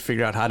been trying to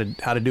figure out how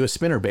to do a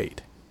spinner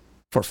bait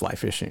for fly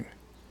fishing.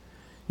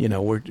 I'm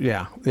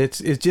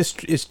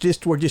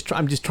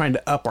just trying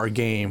to up our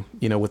game,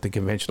 with the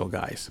conventional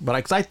guys.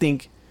 But I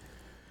think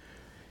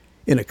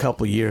in a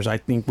couple of years, I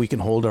think we can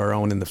hold our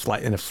own in the fly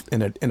in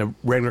a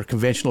regular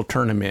conventional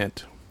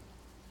tournament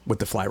with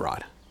the fly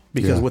rod,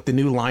 because with the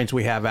new lines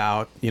we have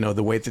out,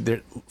 the way that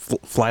their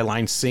fly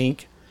lines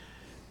sink,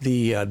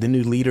 the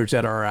new leaders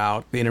that are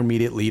out, the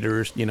intermediate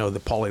leaders,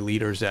 the poly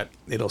leaders, that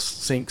it'll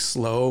sink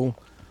slow,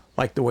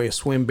 like the way a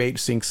swim bait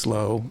sinks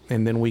slow,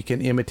 and then we can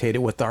imitate it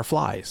with our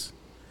flies.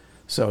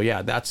 So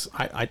yeah,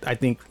 I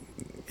think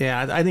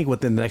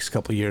within the next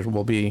couple of years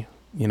we'll be,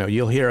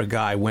 you'll hear a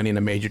guy winning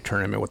a major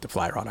tournament with the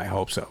fly rod. I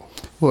hope so.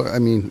 Well, I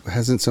mean,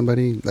 hasn't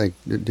somebody that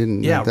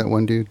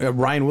one dude?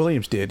 Ryan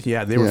Williams did.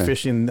 Yeah, they were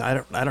fishing.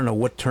 I don't know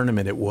what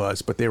tournament it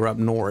was, but they were up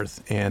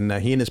north, and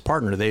he and his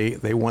partner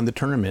they won the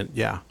tournament.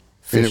 Yeah.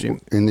 Fishing.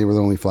 And they were the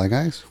only fly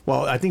guys?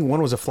 Well, I think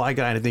one was a fly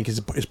guy, and I think his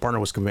partner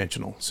was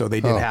conventional. So they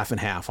did half and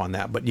half on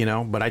that. But,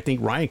 I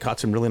think Ryan caught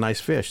some really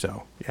nice fish,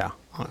 so, yeah,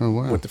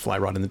 with the fly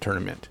rod in the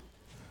tournament.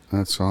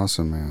 That's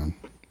awesome, man.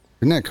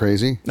 Isn't that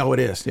crazy? Oh, it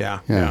is. Yeah,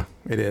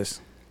 it is.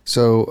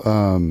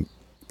 So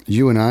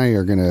you and I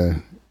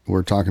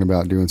we're talking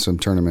about doing some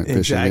tournament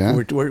fishing, yeah?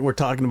 We're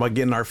talking about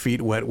getting our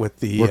feet wet with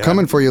the... We're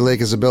coming for you,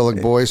 Lake Isabella,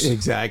 boys.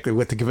 Exactly,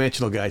 with the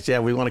conventional guys. Yeah,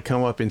 we want to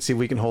come up and see if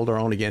we can hold our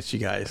own against you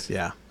guys,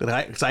 yeah.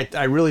 But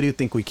I really do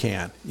think we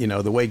can.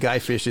 The way Guy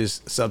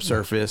fishes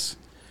subsurface,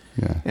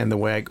 and the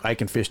way I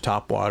can fish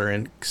topwater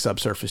and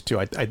subsurface too,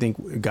 I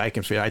think Guy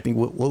can fish. I think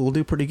we'll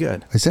do pretty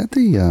good. Is that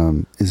the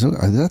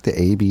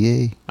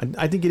ABA?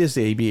 I think it is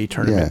the ABA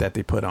tournament that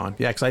they put on.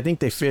 Yeah, because I think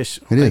they fish...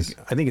 I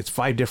think it's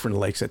 5 different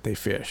lakes that they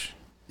fish.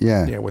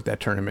 Yeah, with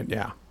that tournament,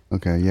 yeah.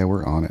 Okay, yeah,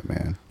 we're on it,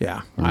 man.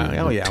 Yeah,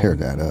 tear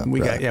that up.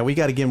 We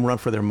got to give them a run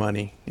for their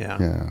money.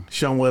 Yeah.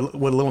 Show them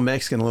what a little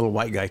Mexican, a little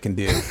white guy can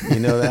do. You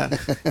know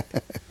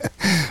that,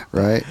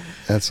 right?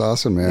 That's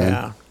awesome, man.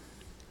 Yeah.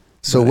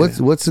 So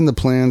what's in the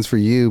plans for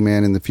you,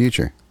 man, in the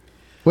future?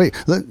 Wait,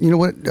 you know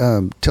what?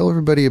 Tell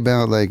everybody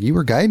about, like, you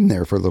were guiding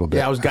there for a little bit.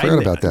 Yeah, I was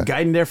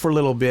guiding there for a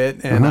little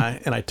bit, and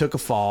I took a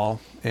fall,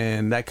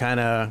 and that kind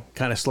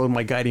of slowed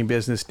my guiding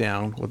business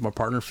down with my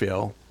partner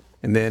Phil.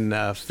 And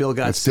then Phil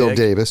got sick. Phil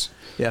Davis.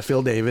 Yeah,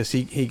 Phil Davis.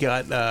 He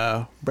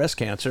got breast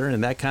cancer,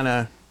 and that kind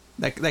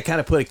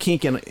of put a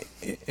kink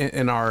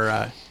in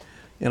our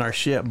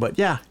ship. But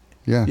yeah,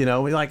 you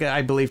know, like,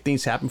 I believe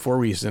things happen for a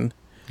reason.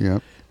 Yeah.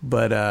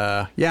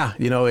 But yeah,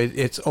 you know,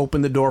 it's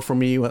opened the door for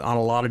me on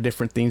a lot of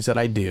different things that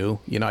I do.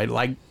 You know, I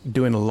like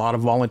doing a lot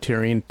of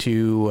volunteering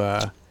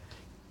to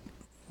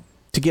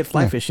get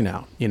fly fishing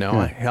out. You know,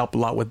 I help a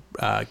lot with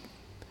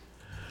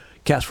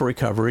Cast for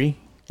Recovery.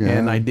 Yeah.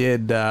 And I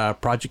did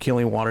Project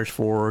Healing Waters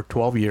for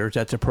 12 years.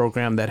 That's a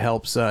program that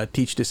helps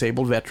teach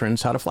disabled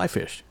veterans how to fly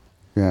fish.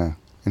 Yeah.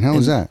 And how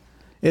is that?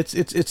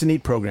 It's a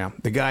neat program.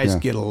 The guys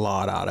get a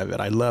lot out of it.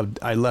 I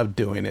loved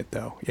doing it,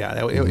 though.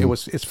 Yeah,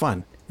 it's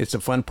fun. It's a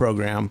fun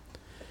program.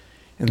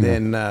 And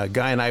then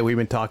Guy and I, we've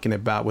been talking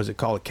about, was it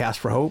called Cast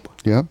for Hope?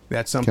 Yep.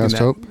 That's something Cast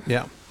Hope.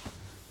 Yeah.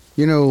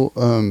 You know,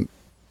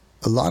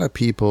 a lot of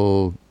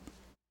people,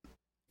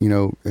 you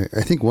know,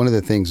 I think one of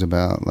the things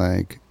about,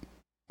 like,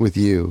 with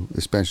you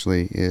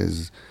especially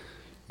is,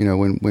 you know,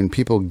 when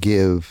people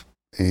give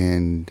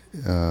and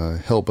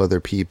help other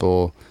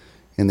people,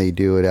 and they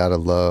do it out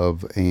of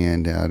love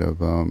and out of,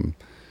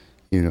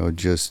 you know,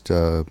 just,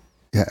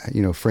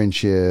 you know,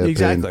 friendship.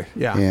 Exactly.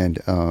 And,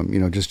 you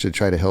know, just to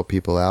try to help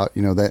people out,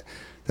 you know,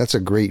 that's a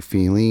great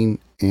feeling.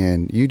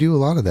 And you do a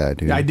lot of that,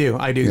 dude. I do.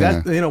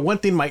 Yeah. That, you know, one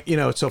thing, you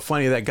know, it's so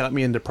funny that got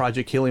me into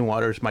Project Healing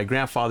Waters. My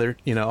grandfather,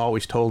 you know,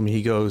 always told me,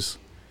 he goes,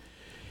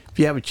 if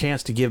you have a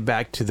chance to give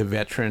back to the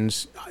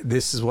veterans,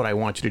 this is what I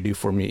want you to do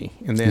for me.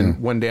 And then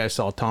one day I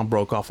saw Tom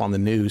Brokaw on the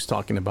news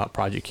talking about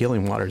Project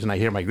Healing Waters, and I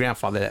hear my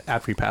grandfather,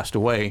 after he passed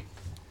away,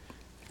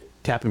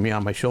 tapping me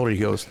on my shoulder. He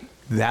goes,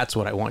 that's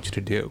what I want you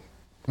to do.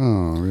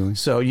 Oh, really?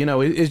 So, you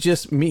know, it's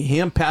just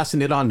him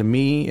passing it on to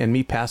me, and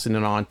me passing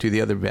it on to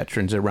the other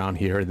veterans around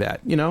here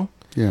that, you know,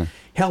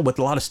 hell, with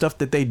a lot of stuff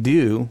that they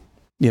do,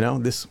 you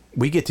know,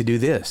 we get to do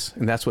this,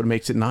 and that's what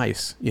makes it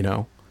nice, you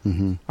know,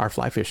 our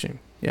fly fishing.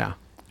 Yeah.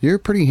 You're a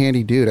pretty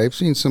handy dude. I've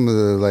seen some of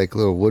the, like,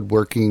 little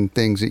woodworking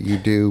things that you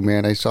do,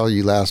 man. I saw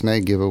you last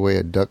night give away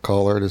a duck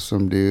collar to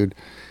some dude,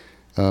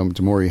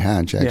 to Maury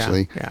Hatch,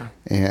 actually. Yeah.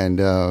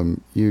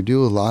 And you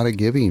do a lot of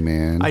giving,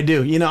 man. I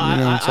do. You know,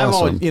 I've awesome.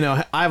 always, you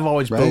know, I've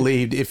always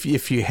believed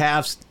if you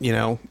have, you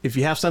know, if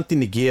you have something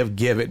to give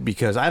it,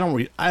 because I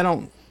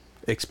don't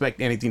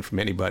expect anything from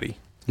anybody.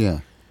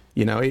 Yeah.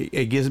 You know,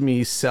 it gives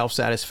me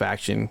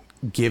self-satisfaction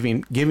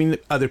giving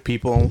other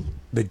people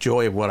the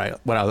joy of what I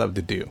love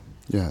to do.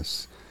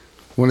 Yes.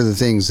 One of the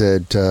things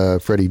that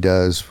Freddie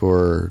does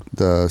for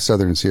the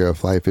Southern Sierra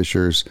Fly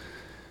Fishers,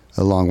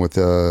 along with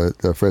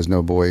the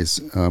Fresno boys,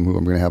 who I'm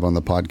going to have on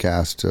the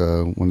podcast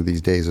one of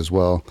these days as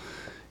well,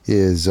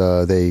 is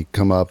they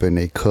come up and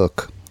they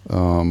cook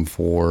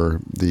for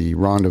the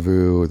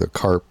rendezvous, the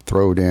carp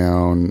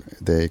throwdown.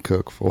 They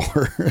cook for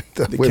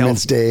the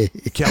Women's Day.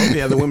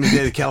 The Women's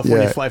Day, the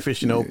California Fly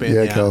Fishing Open.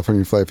 Yeah,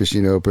 California Fly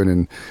Fishing Open.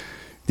 And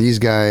these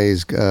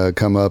guys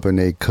come up and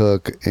they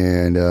cook,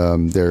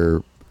 and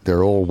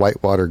they're old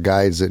whitewater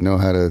guides that know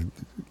how to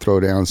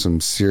throw down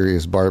some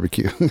serious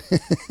barbecue.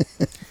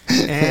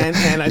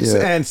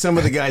 and some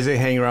of the guys they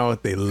hang around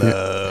with, they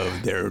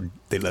love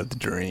to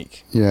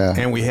drink. Yeah.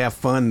 And we have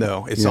fun,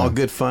 though. It's all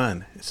good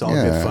fun. It's all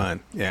good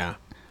fun. Yeah.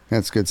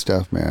 That's good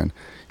stuff, man.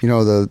 You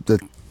know,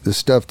 the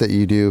stuff that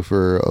you do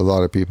for a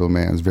lot of people,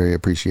 man, is very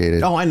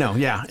appreciated. Oh, I know.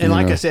 Yeah. And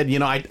I said, you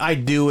know, I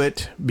do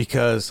it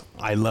because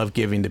I love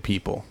giving to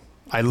people.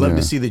 I love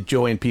to see the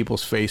joy in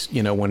people's face,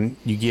 you know, when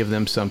you give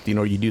them something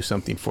or you do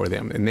something for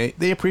them, and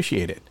they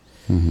appreciate it.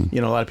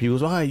 You know, a lot of people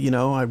go, you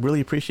know, I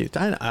really appreciate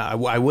it.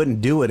 I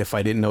wouldn't do it if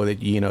I didn't know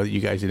that, you know, that you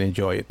guys would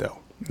enjoy it, though.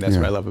 That's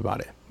what I love about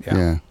it.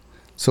 Yeah.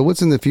 So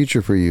what's in the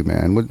future for you,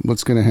 man?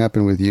 What's going to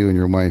happen with you and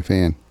your wife,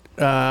 Ann?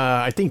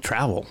 I think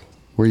travel.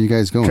 Where are you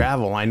guys going?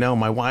 Travel. I know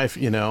my wife,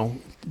 you know,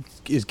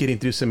 is getting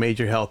through some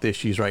major health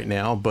issues right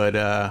now,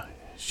 but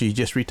she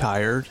just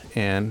retired,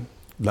 and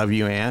love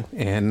you, Ann.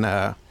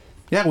 And,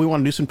 yeah, we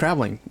want to do some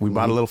traveling. We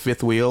bought a little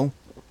fifth wheel.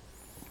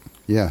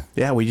 Yeah.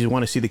 Yeah, we just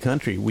want to see the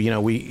country. We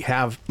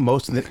have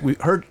most of the,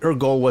 her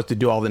goal was to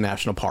do all the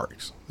national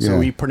parks. So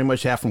we pretty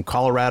much have from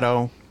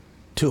Colorado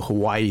to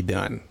Hawaii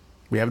done.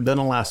 We haven't done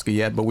Alaska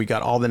yet, but we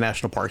got all the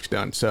national parks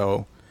done.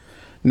 So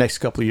next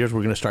couple of years,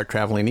 we're going to start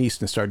traveling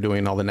east and start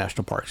doing all the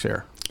national parks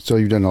there. So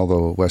you've done all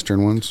the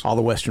western ones? All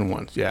the western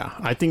ones, yeah.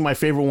 I think my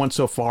favorite one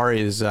so far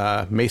is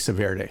Mesa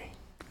Verde.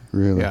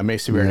 Really? Yeah,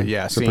 Mesa Verde,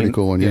 yeah. It's a pretty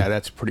cool one, yeah.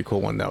 That's a pretty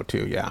cool one, though,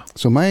 too, yeah.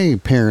 So my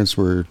parents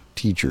were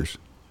teachers,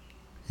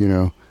 you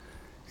know,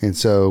 and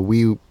so we,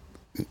 you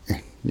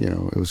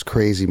know, it was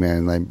crazy,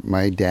 man. Like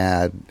my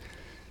dad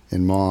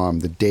and mom,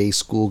 the day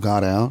school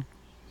got out,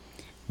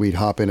 we'd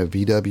hop in a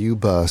VW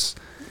bus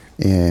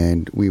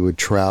and we would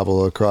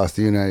travel across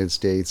the United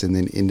States and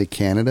then into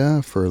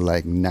Canada for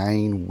like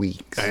 9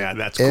 weeks. Oh, yeah,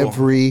 that's cool.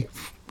 Every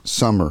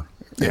summer,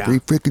 every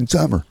freaking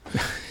summer.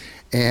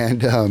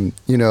 And,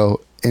 you know,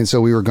 And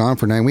so we were gone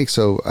for 9 weeks.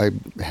 So I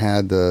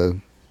had the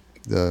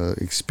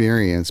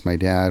experience. My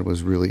dad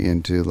was really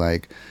into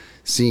like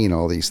seeing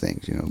all these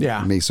things,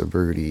 Mesa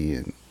Verde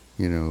and,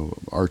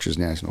 Arches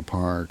National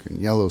Park and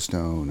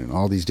Yellowstone and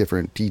all these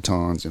different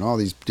Tetons and all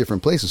these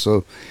different places.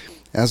 So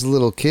as a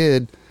little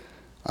kid,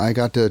 I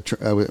got to,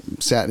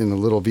 sat in a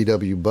little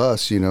VW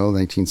bus,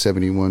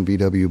 1971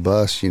 VW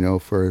bus,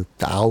 for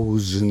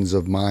thousands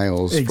of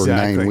miles for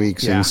 9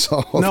 weeks. Yeah. And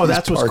saw no,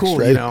 that's parks, what's cool,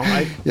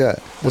 right? Yeah,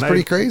 it's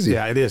pretty crazy.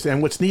 Yeah, it is.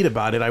 And what's neat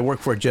about it, I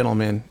worked for a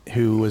gentleman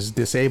who was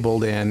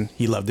disabled and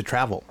he loved to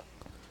travel.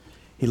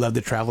 He loved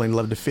to travel and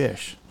loved to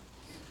fish.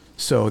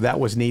 So that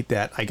was neat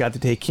that I got to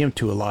take him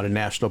to a lot of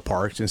national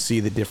parks and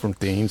see the different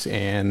things.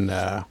 And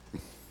I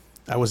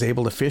was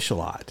able to fish a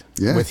lot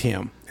with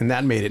him. And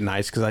that made it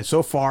nice because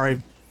so far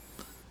I've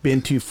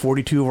been to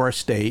 42 of our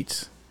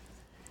states.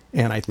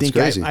 And I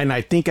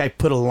think I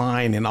put a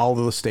line in all of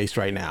those states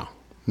right now.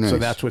 Nice. So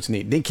that's what's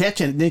neat. Didn't catch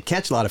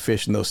a lot of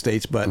fish in those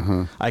states, but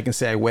I can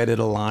say I wetted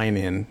a line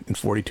in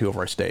 42 of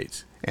our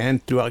states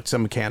and throughout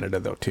some of Canada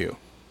though too.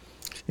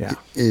 Yeah.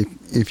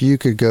 If you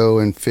could go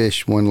and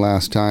fish one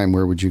last time,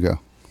 where would you go?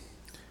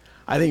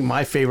 I think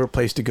my favorite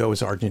place to go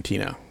is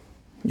Argentina.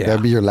 Yeah.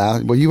 That'd be your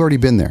last. Well, you've already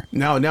been there.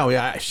 No,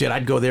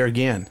 I'd go there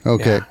again.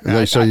 Okay,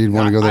 yeah. So you'd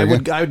want to go there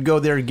again? I would go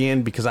there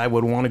again because I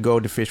would want to go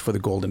to fish for the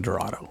golden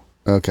dorado.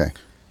 Okay.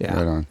 Yeah.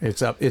 Right on.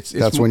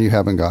 That's one you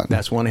haven't gotten.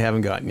 That's one I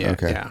haven't gotten yet.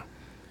 Okay. Yeah.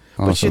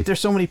 Awesome. But shit, there's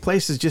so many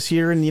places just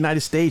here in the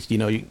United States.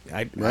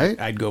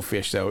 Right? I'd go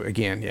fish. So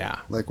again, yeah.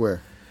 Like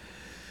where?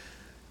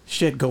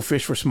 Shit, go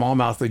fish for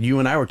smallmouth that you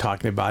and I were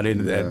talking about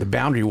in the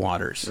boundary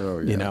waters. Oh,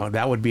 yeah.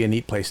 That would be a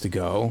neat place to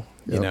go.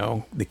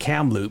 Yep. The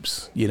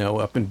Kamloops,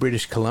 up in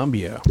British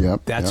Columbia.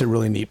 Yep. That's a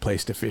really neat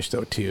place to fish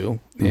though too.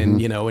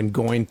 And and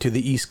going to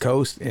the East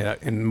Coast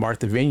in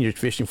Martha Vineyard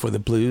fishing for the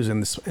blues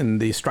and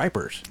the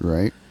stripers.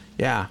 Right.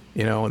 Yeah.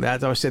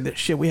 That I always said that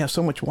shit. We have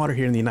so much water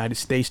here in the United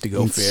States to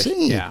go fish.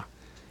 Yeah.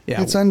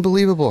 Yeah. It's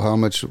unbelievable how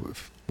much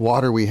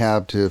water we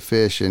have to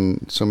fish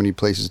and so many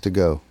places to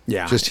go.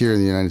 Yeah. Just here in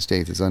the United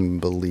States, it's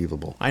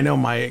unbelievable. I know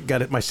my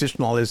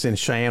sister-in-law lives in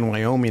Cheyenne,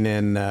 Wyoming,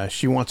 and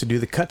she wants to do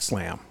the cut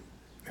slam.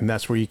 And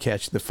that's where you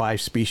catch the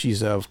 5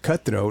 species of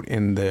cutthroat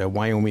in the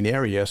Wyoming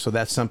area. So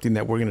that's something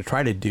that we're going to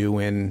try to do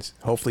in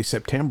hopefully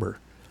September,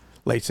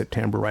 late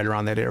September, right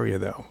around that area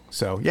though.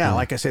 So yeah,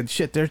 like I said,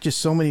 shit, there's just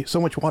so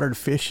much water to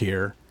fish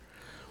here.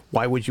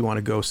 Why would you want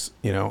to go,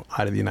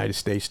 out of the United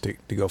States to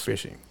go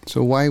fishing?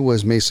 So why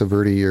was Mesa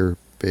Verde your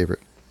favorite?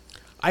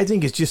 I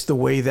think it's just the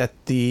way that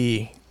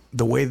the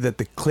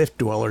cliff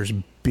dwellers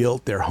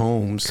built their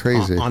homes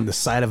on the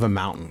side of a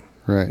mountain.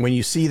 Right. When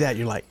you see that,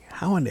 you're like,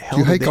 how in the hell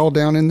did you hike all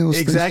down in those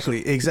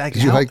Exactly. Did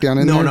you hike down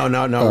in there?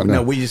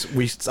 No.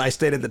 I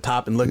stayed at the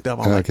top and looked up.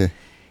 I'm like,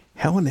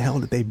 how in the hell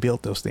did they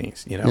build those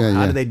things?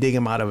 How did they dig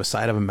them out of a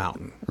side of a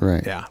mountain?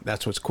 Right. Yeah,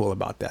 that's what's cool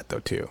about that though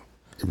too.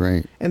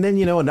 Right. And then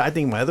and I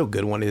think my other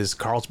good one is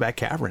Carlsbad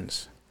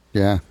Caverns.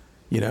 Yeah.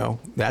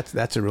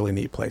 That's a really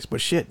neat place.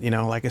 But shit,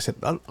 like I said,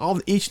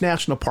 each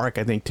national park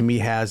I think to me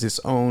has its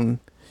own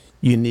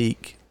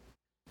unique,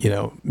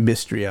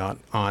 mystery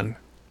on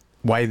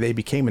why they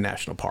became a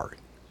national park.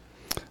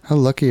 How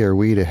lucky are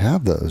we to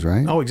have those,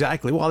 right? Oh,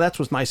 exactly. Well, that's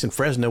what's nice in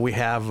Fresno. We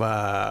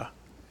have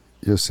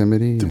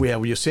Yosemite. We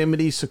have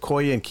Yosemite,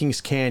 Sequoia, and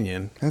Kings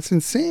Canyon. That's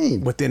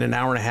insane. Within an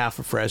hour and a half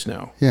of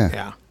Fresno.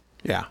 Yeah.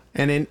 Yeah.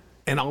 And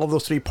in all of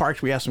those 3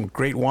 parks, we have some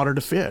great water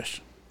to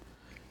fish.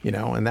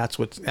 And that's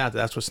what's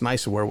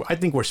nice. I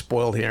think we're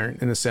spoiled here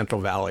in the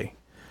Central Valley.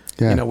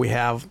 Yeah.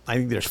 I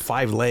think there's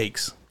 5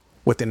 lakes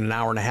within an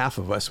hour and a half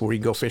of us where we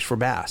go fish for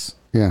bass.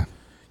 Yeah.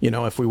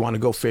 If we want to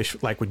go fish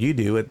like what you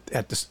do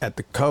at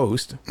the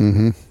coast,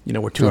 we're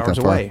 2 hours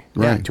away.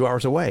 Right. Yeah, 2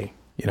 hours away.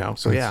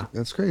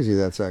 That's crazy.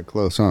 That's that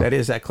close, huh? That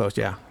is that close.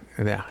 Yeah.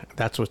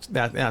 That's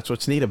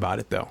what's neat about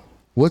it, though.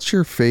 What's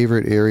your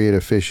favorite area to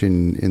fish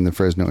in the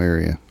Fresno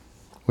area?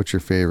 What's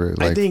your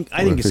favorite? I think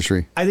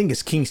fishery? I think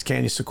it's Kings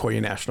Canyon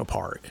Sequoia National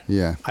Park.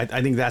 Yeah.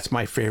 I think that's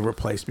my favorite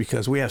place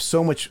because we have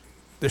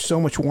there's so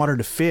much water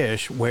to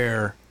fish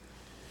where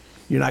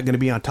you're not going to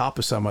be on top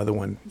of some other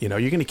one. You're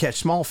going to catch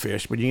small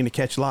fish, but you're going to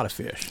catch a lot of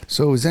fish.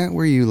 So is that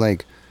where you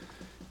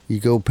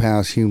go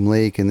past Hume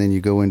Lake and then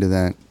you go into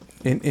that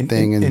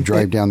thing and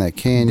drive down that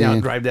canyon?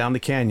 Drive down the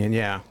canyon,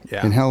 yeah.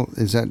 And how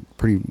is that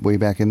pretty way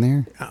back in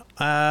there?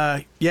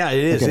 Yeah,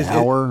 it is. Like an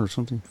hour or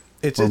something?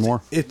 Or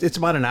more? It's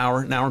about an hour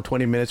and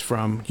 20 minutes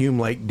from Hume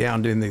Lake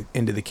down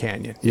into the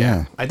canyon.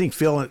 Yeah. I think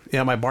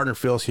my partner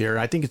Phil's here.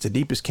 I think it's the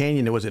deepest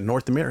canyon that was in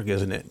North America,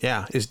 isn't it?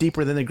 Yeah. It's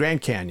deeper than the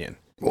Grand Canyon.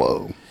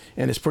 Whoa.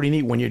 And it's pretty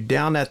neat. When you're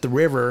down at the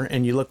river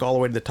and you look all the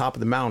way to the top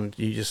of the mountain,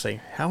 you just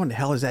say, how in the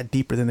hell is that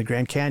deeper than the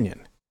Grand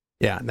Canyon?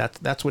 Yeah,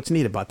 that's what's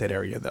neat about that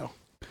area, though.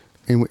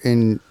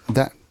 And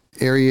that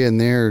area in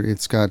there,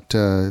 it's got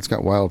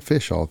wild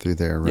fish all through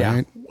there,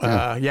 right?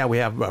 Yeah, we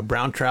have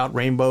brown trout,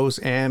 rainbows,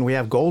 and we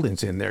have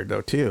goldens in there,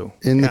 though, too.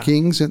 In the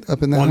Kings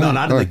up in that? Well, no,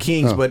 not in the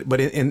Kings, but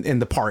in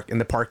the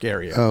park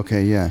area.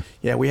 Okay, yeah.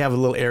 Yeah, we have a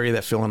little area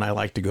that Phil and I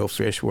like to go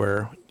fish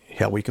where,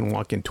 hell, we can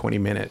walk in 20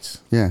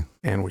 minutes. Yeah.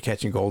 And we're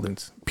catching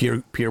goldens,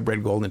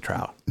 purebred golden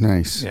trout.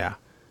 Nice. Yeah.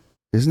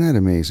 Isn't that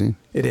amazing?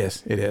 It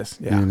is. It is.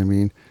 Yeah. You know what I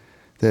mean?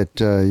 That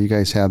you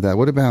guys have that.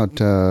 What about,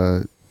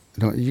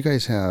 you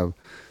guys have,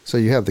 so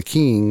you have the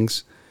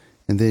Kings,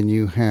 and then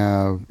you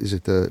have,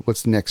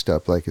 what's next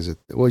up? Like, is it,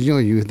 well,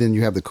 then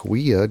you have the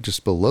Kauai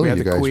just below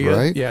you guys, Kauai,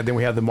 right? Yeah, then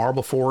we have the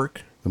Marble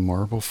Fork. The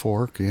Marble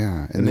Fork,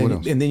 yeah. And then then, what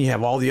else? and then you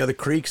have all the other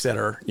creeks that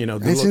are,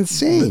 That's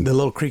insane. The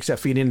little creeks that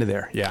feed into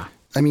there. Yeah.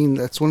 I mean,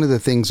 that's one of the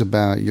things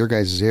about your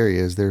guys'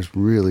 area is there's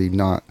really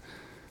not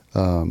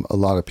a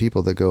lot of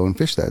people that go and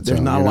fish that zone.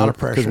 There's not a lot of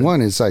pressure. Because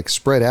one is like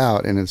spread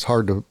out and it's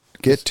hard to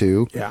get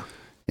to. Yeah.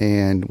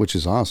 And which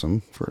is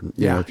awesome for,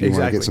 if you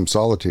want to get some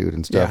solitude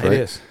and stuff, yeah, right?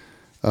 It is.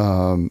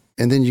 And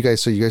then you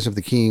guys have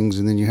the Kings,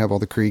 and then you have all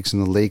the creeks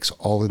and the lakes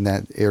all in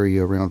that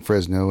area around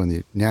Fresno, and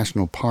the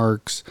national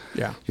parks,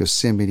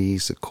 Yosemite,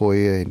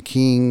 Sequoia, and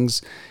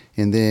Kings.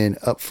 And then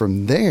up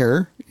from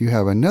there, you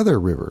have another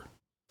river,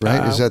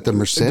 right? Is that the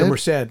Merced? The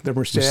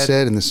Merced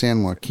and the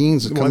San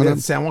Joaquin's coming up.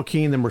 The San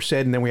Joaquin, the Merced,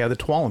 and then we have the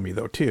Tuolumne,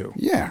 though, too.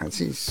 Yeah,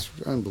 it's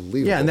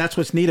unbelievable. Yeah, and that's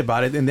what's neat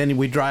about it. And then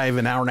we drive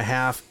an hour and a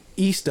half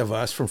east of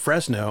us from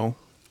Fresno.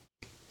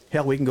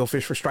 Hell, we can go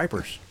fish for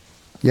stripers.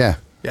 Yeah.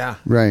 Yeah.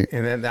 Right.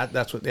 And then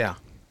that's what, yeah.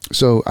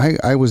 So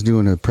I was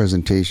doing a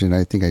presentation.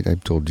 I think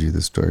I've told you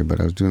this story, but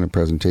I was doing a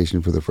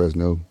presentation for the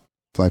Fresno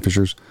fly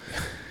fishers.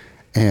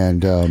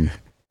 And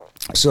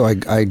so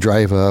I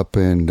drive up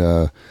and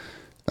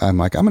I'm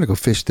like, I'm going to go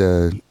fish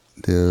the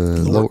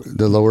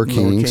lower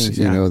Kings,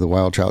 the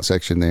wild trout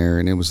section there.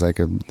 And it was like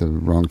the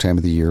wrong time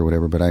of the year or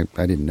whatever, but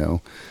I didn't know.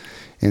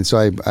 And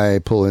so I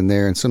pull in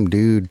there and some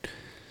dude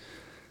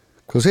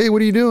goes, hey,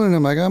 what are you doing?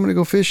 I'm like, I'm going to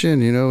go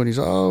fishing, and he's,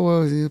 oh,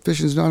 well, the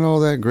fishing's not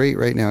all that great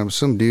right now. It was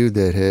some dude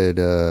that had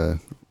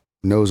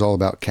knows all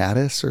about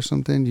caddis or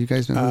something. Do you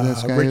guys know who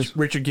that guy is?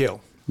 Richard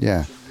Gill.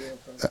 Yeah.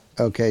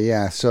 Okay,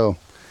 yeah. So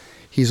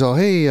he's all,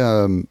 hey,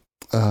 I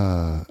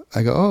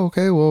go, oh,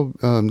 okay, well,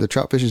 the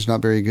trout fishing's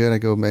not very good. I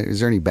go, is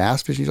there any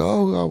bass fishing? He's,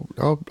 oh,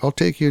 I'll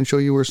take you and show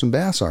you where some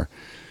bass are.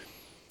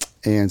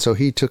 And so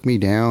he took me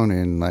down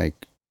and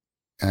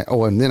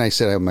and then I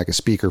said I'm like a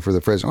speaker for the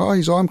Fresno. Oh,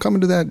 he's I'm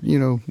coming to that,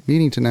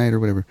 meeting tonight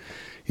or whatever.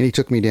 And he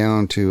took me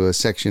down to a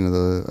section of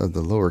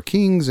the lower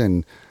Kings,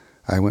 and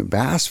I went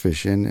bass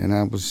fishing, and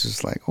I was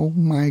just like, oh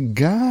my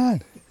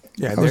God.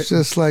 Yeah, I was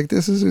just like,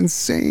 this is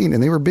insane.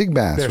 And they were big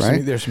bass,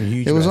 right? There's some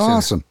huge bass. It was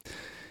awesome. There.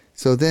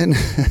 So then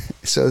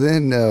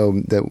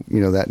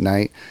that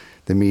night,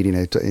 the meeting,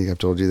 I think I've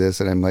told you this,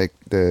 and I'm like,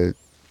 the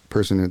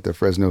person at the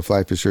Fresno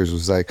Fly Fishers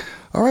was like,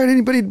 all right,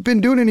 anybody been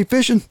doing any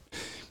fishing?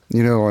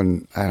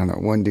 And I don't know,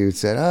 one dude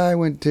said, I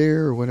went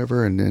there or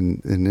whatever.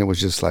 And it was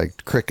just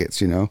like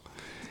crickets, And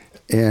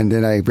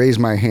then I raised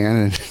my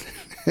hand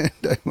and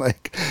I'm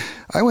like,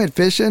 I went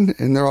fishing,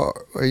 and they're all,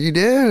 are you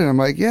did? And I'm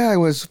like, yeah,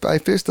 I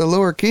fished the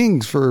lower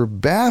Kings for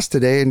bass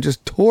today and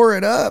just tore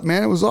it up,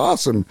 man. It was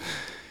awesome.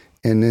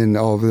 And then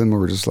all of them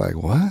were just like,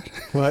 what?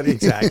 What?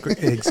 Exactly.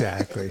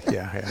 Exactly.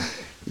 Yeah.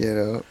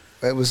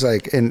 It was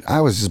like, and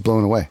I was just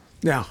blown away.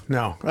 No.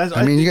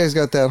 I mean, you guys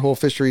got that whole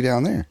fishery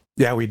down there.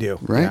 Yeah, we do.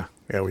 Right?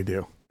 Yeah, we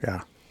do.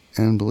 Yeah.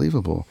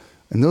 Unbelievable.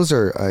 And those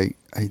are,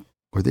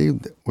 were they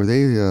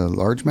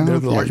largemouth? They're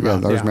the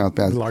largemouth. Largemouth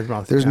bass.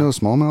 Largemouth. There's no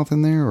smallmouth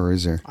in there, or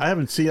is there? I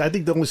haven't seen. I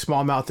think the only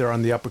smallmouth are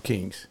on the Upper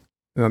Kings.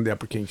 On the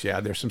Upper Kings, yeah,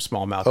 there's some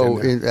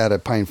smallmouth. At a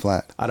Pine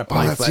Flat.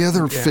 That's the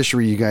other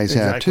fishery you guys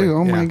have too.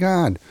 Oh my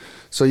God!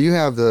 So you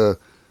have the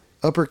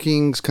Upper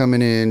Kings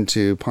coming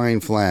into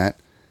Pine Flat,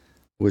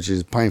 which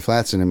is Pine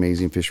Flat's an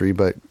amazing fishery,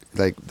 but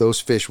like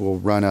those fish will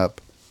run up.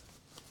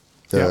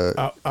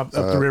 Up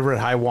the river at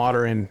high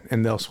water, and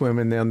they'll swim,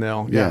 and then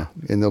they'll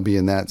and they'll be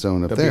in that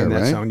zone up there,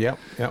 right? Zone, yep.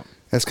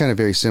 That's kind of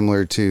very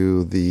similar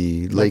to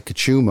the Lake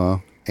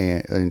Cachuma,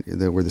 and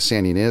where the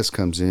San Ynez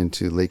comes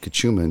into Lake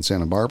Cachuma in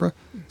Santa Barbara.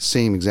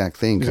 Same exact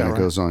thing kind of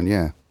goes on,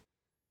 yeah.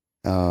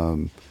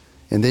 And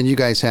then you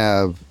guys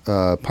have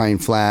Pine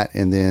Flat,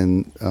 and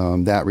then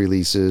that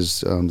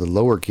releases the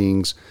Lower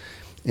Kings.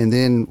 And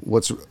then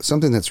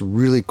something that's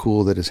really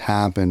cool that has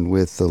happened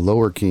with the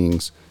Lower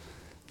Kings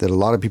that a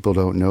lot of people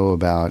don't know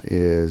about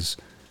is,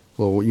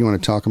 well, you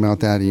want to talk about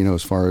that,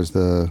 as far as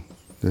the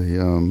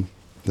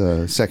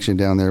section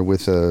down there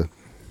with the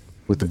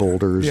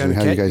boulders and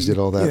how you guys did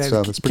all that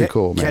stuff. It's pretty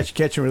cool, man.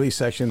 Catch and release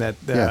section that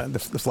the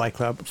Fly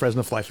Club,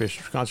 Fresno Fly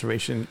Fish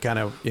Conservation kind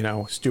of,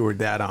 steward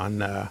that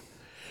on,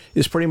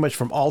 is pretty much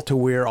from Alta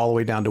Weir all the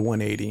way down to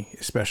 180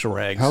 special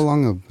regs. How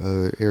long of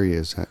area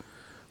is that?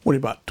 What,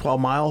 about 12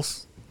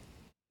 miles?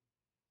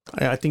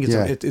 I think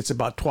it's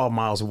about 12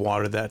 miles of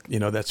water that,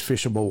 that's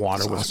fishable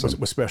water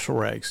with special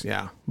regs.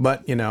 Yeah.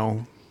 But,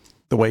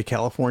 the way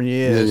California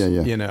is,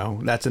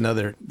 that's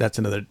another.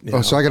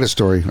 So I got a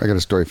story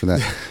for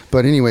that.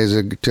 But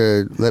anyways,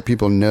 to let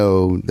people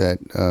know that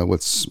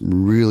what's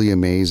really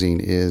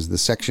amazing is the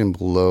section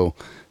below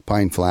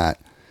Pine Flat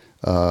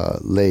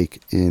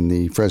Lake in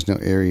the Fresno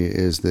area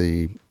is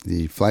the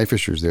fly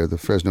fishers there, the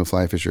Fresno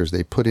Fly Fishers.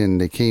 They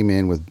came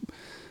in with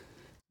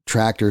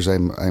tractors,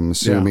 I'm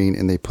assuming,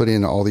 and they put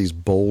in all these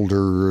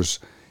boulders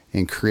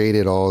and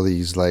created all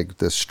these, like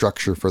the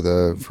structure for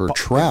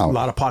trout. A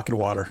lot of pocket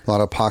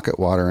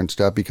water And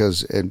stuff,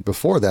 because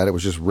before that it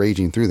was just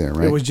raging through there,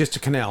 right? It was just a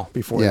canal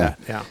before that.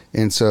 Yeah.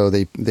 And so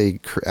they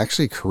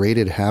actually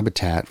created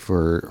habitat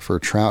for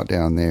trout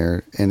down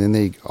there. And then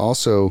they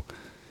also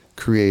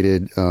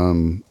created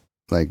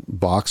like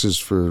boxes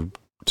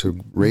to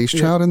raise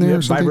trout in there.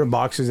 Or something? Vibrant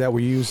boxes that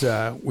we use.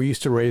 We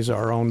used to raise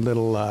our own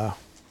little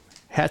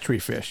hatchery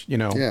fish,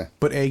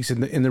 put eggs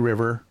in the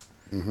river.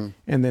 Mm-hmm.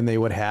 And then they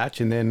would hatch,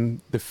 and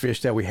then the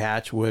fish that we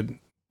hatch would,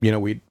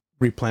 we'd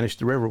replenish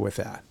the river with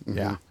that. Mm-hmm.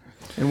 Yeah.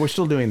 And we're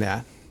still doing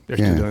that. They're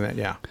still doing that.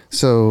 Yeah.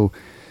 So,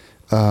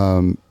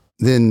 then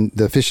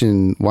the Fish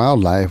and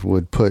Wildlife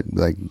would put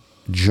like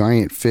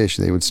giant fish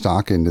they would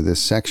stock into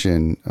this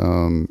section.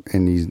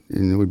 And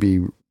it would be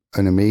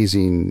an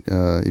amazing,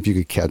 if you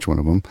could catch one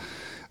of them,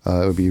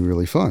 it would be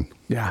really fun.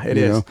 Yeah, it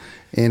is.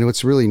 And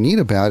what's really neat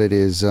about it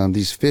is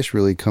these fish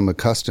really come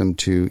accustomed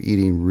to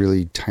eating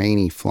really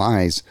tiny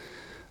flies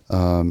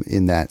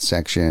in that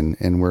section.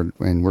 And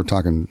we're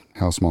talking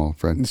how small,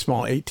 Fred?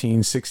 Small,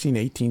 18s, 16,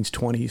 18s,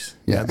 20s.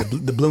 Yeah.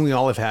 The blooming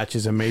olive hatch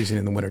is amazing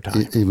in the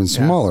wintertime. Even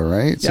smaller,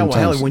 right? Yeah,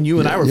 well, hell, when you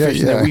and I were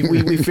fishing there,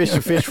 we fished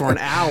a fish for an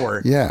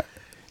hour. Yeah.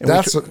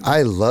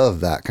 I love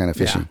that kind of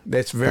fishing.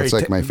 Yeah, that's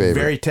like my favorite.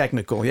 Very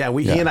technical. Yeah,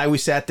 he and I, we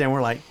sat there and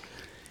we're like,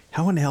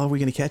 how in the hell are we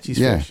going to catch these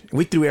fish?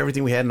 We threw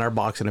everything we had in our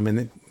box at them, and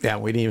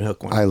then, we didn't even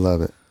hook one. I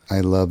love it.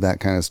 I love that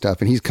kind of stuff.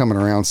 And he's coming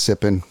around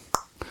sipping,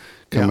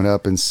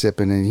 up and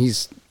sipping, and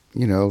he's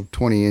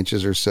 20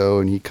 inches or so,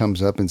 and he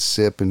comes up and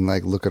sip and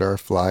like look at our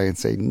fly and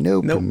say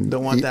nope,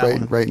 don't want that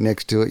one. Right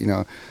next to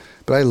it,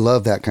 But I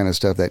love that kind of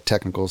stuff, that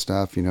technical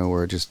stuff,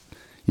 where just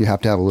you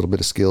have to have a little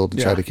bit of skill to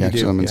try to catch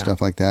them and stuff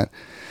like that.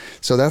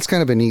 So that's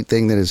kind of a neat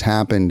thing that has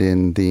happened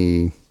in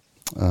the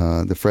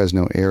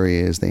Fresno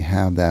area, is they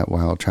have that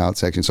wild trout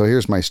section. So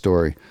here's my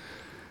story.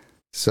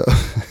 So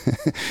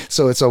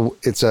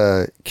it's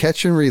a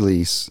catch and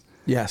release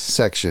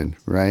section,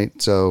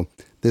 right? So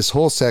this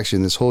whole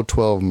section, this whole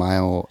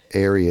 12-mile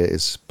area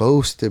is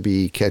supposed to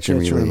be catch and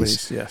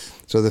release. Yes.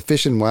 So the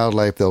Fish and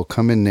Wildlife, they'll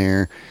come in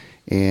there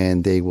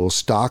and they will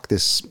stock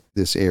this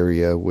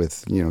area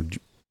with,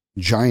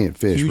 giant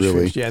fish, huge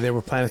really. Fish. Yeah, they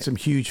were planting some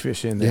huge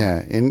fish in there.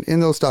 Yeah, and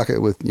they'll stock it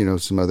with,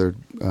 some other...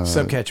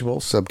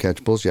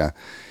 Subcatchables, yeah.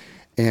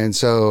 And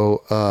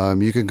so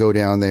you can go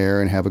down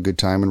there and have a good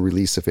time and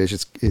release the fish.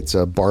 It's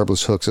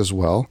barbless hooks as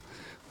well,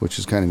 which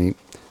is kind of neat.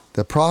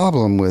 The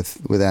problem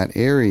with that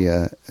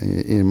area,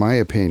 in my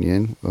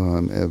opinion,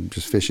 of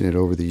just fishing it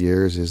over the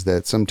years, is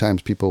that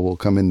sometimes people will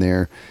come in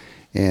there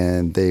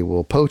and they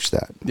will poach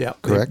that. Yeah,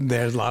 correct.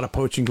 There's a lot of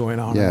poaching going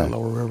on in the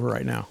lower river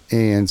right now.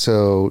 And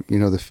so,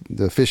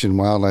 the Fish and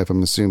Wildlife,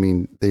 I'm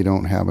assuming they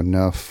don't have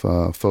enough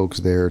folks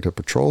there to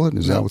patrol it.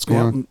 Is that what's going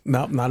on?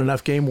 No, not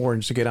enough game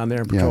wardens to get on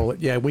there and patrol it.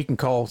 Yeah, we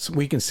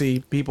can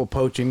see people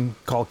poaching,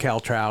 call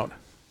Cal Trout.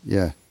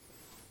 Yeah.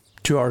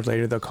 2 hours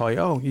later, they'll call you.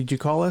 Oh, did you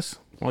call us?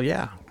 Well,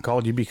 yeah,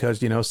 called you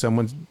because,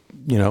 someone's,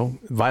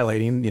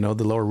 violating,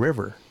 the lower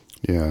river.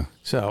 Yeah.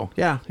 So,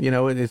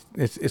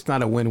 it's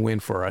not a win-win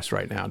for us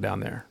right now down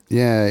there.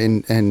 Yeah.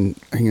 And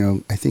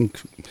I think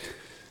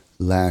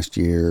last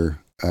year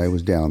I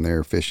was down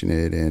there fishing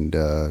it, and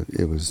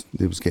it was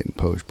getting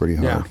poached pretty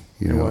hard,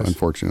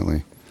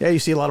 unfortunately. Yeah. You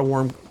see a lot of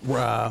warm,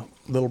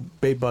 little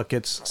bait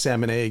buckets,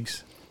 salmon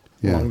eggs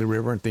along the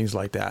river and things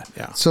like that.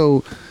 Yeah.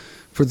 So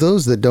for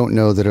those that don't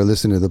know, that are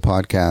listening to the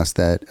podcast,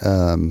 that,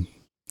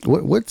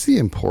 what's the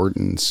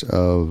importance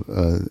of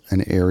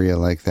an area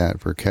like that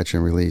for catch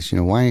and release?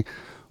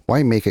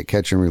 Why make it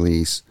catch and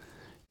release,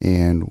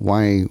 and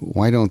why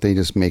don't they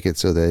just make it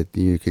so that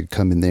you could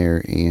come in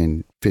there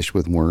and fish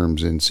with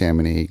worms and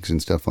salmon eggs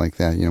and stuff like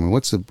that?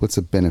 What's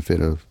the benefit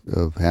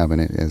of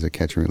having it as a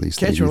catch and release?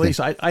 Catch and release,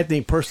 I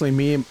think personally,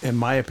 me, in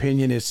my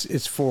opinion,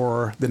 it's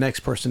for the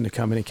next person to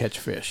come in and catch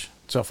fish.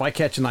 So if I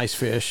catch a nice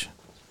fish,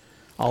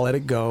 I'll let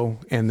it go,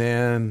 and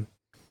then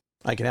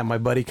I can have my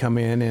buddy come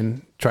in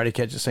and try to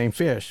catch the same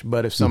fish.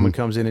 But if someone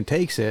comes in and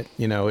takes it,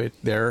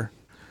 they're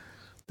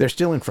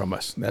stealing from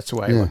us. That's the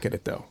way I look at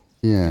it, though.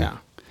 Yeah.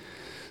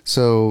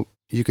 So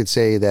you could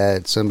say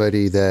that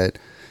somebody that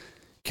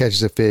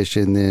catches a fish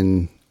and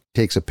then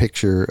takes a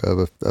picture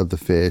of the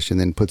fish and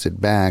then puts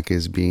it back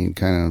is being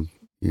kind of,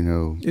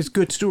 it's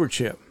good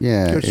stewardship.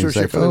 Yeah. Good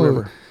stewardship for the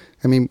river.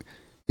 I mean,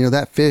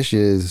 that fish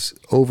is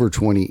over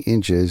 20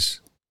 inches.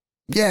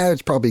 Yeah,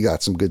 it's probably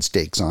got some good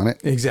steaks on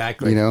it.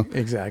 Exactly.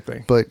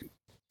 Exactly. But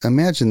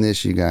imagine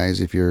this, you guys,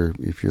 if you're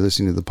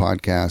listening to the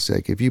podcast,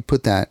 like if you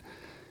put that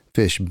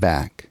fish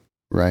back,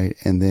 right,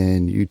 and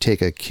then you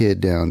take a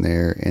kid down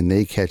there and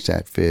they catch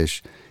that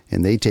fish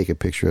and they take a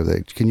picture of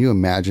it. Can you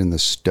imagine the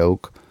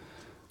stoke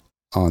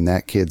on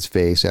that kid's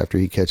face after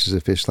he catches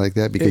a fish like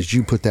that because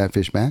you put that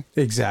fish back?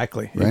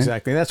 Exactly. Right?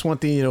 Exactly. That's one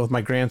thing, with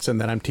my grandson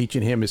that I'm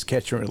teaching him is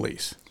catch and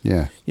release.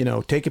 Yeah.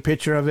 Take a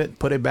picture of it,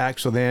 put it back,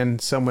 so then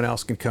someone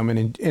else can come in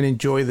and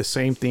enjoy the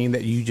same thing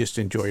that you just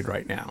enjoyed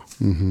right now.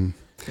 Mm-hmm.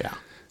 Yeah.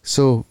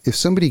 So if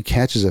somebody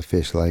catches a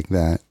fish like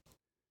that,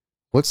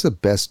 what's the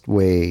best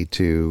way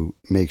to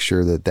make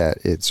sure that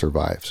it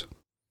survives?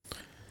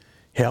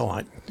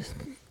 Hell,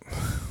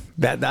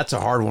 That's a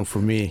hard one for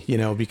me,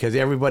 because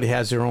everybody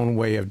has their own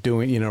way of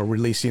doing,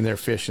 releasing their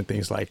fish and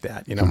things like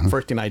that.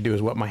 First thing I do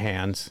is wet my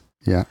hands.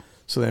 Yeah.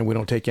 So then we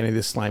don't take any of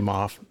this slime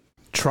off.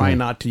 Try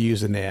not to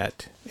use a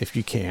net if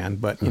you can,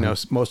 but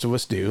most of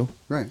us do.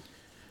 Right.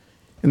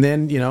 And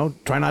then,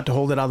 try not to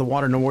hold it out of the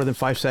water no more than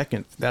 5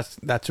 seconds.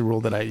 That's a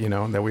rule that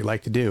that we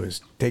like to do, is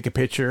take a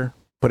picture,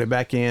 put it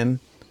back in,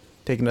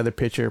 take another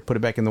picture, put it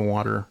back in the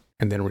water,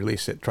 and then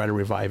release it. Try to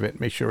revive it.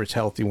 Make sure it's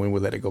healthy when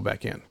we let it go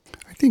back in.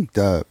 I think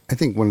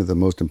one of the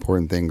most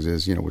important things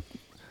is,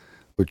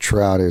 with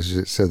trout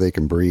is so they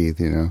can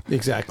breathe,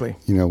 Exactly.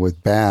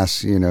 With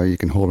bass, you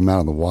can hold them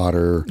out of the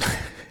water,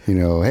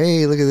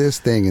 hey, look at this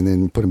thing, and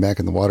then put them back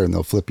in the water and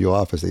they'll flip you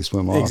off as they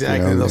swim off.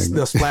 Exactly.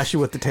 They'll splash you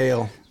with the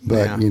tail.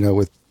 But,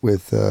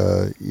 with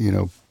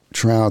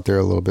trout, they're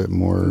a little bit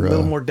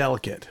more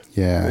delicate.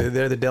 Yeah.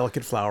 They're the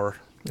delicate flower.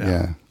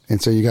 Yeah.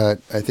 And so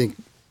I think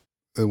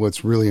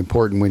what's really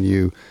important when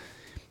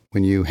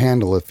you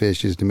handle a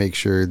fish is to make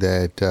sure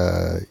that,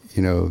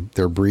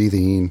 they're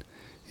breathing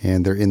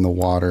and they're in the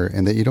water,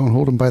 and that you don't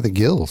hold them by the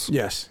gills.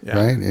 Yes.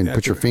 Yeah. Right. And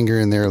put your finger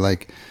in there,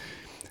 like,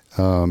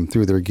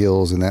 through their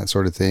gills and that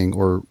sort of thing.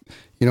 Or,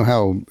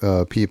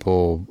 how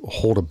people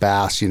hold a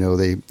bass,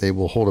 they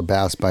will hold a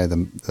bass by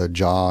the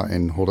jaw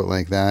and hold it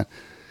like that.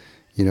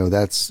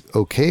 That's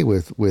okay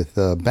with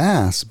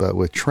bass, but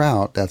with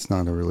trout, that's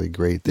not a really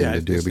great thing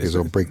to do, because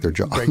it'll break their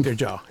jaw. Break their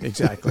jaw,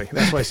 exactly.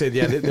 That's why I said,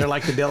 they're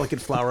like the delicate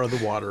flower of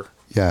the water.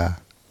 Yeah,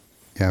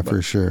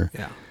 for sure.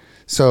 Yeah.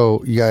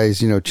 So you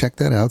guys, check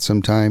that out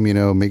sometime.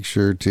 Make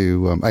sure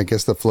to. I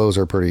guess the flows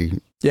are pretty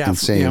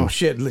insane.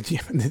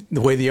 The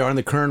way they are in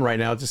the current right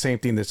now, it's the same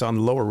thing that's on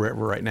the lower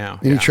river right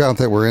now. Any trout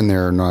that were in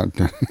there are not.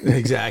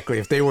 Exactly.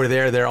 If they were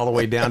there, they're all the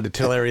way down to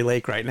Tulare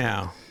Lake right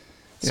now.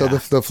 So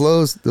the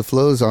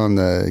flows on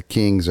the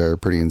Kings are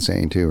pretty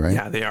insane too, right?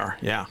 Yeah, they are.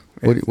 Yeah.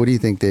 What do you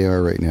think they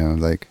are right now?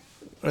 Like,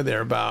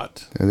 they're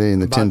about. Are they in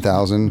the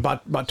 10,000?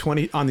 About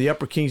 20 on the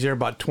upper Kings. They're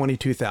about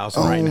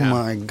 22,000 right now.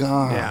 Oh my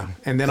God! Yeah,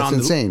 and then that's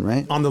insane,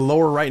 right? On the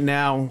lower right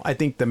now, I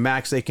think the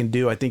max they can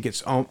do, I think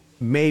it's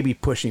maybe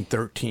pushing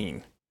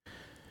 13.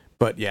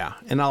 But yeah,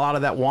 and a lot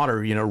of that water,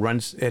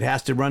 runs. It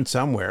has to run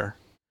somewhere.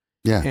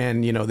 Yeah,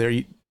 and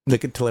there.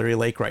 Look at Tulare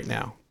Lake right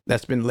now.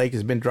 Lake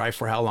has been dry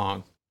for how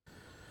long?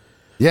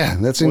 Yeah,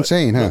 that's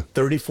insane, huh?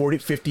 30, 40,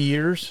 50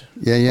 years?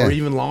 Yeah. Or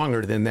even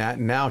longer than that.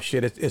 Now,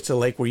 it's a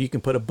lake where you can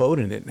put a boat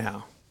in it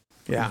now.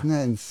 Yeah. Isn't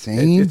that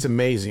insane? It's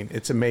amazing.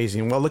 It's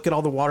amazing. Well, look at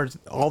all the waters,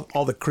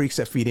 all the creeks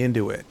that feed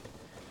into it.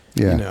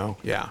 Yeah.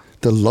 Yeah.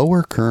 The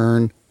lower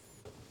Kern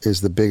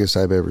is the biggest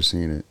I've ever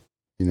seen it.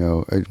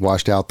 It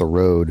washed out the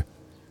road.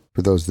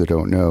 For those that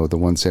don't know, the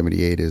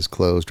 178 is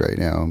closed right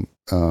now.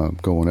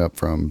 Going up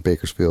from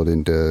Bakersfield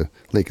into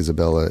Lake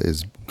Isabella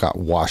got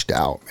washed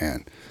out,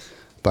 man.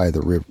 By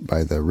the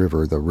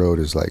river, the road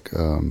is like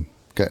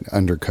got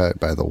undercut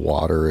by the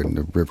water, and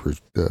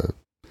the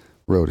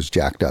road is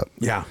jacked up.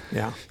 Yeah.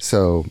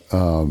 So,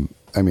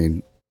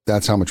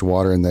 that's how much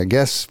water. And I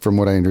guess from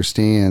what I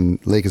understand,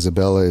 Lake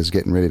Isabella is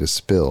getting ready to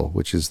spill,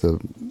 which is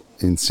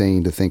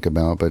insane to think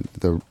about. But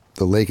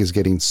the lake is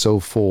getting so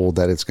full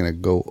that it's going to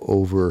go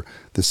over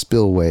the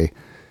spillway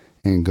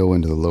and go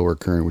into the lower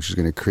current, which is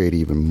going to create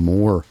even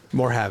more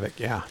havoc.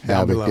 Yeah,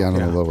 down in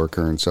the lower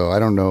current. So I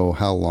don't know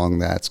how long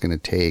that's going to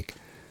take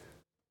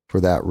for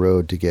that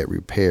road to get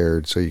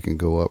repaired, so you can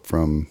go up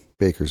from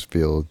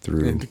Bakersfield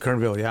through into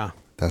Kernville. Yeah,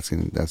 that's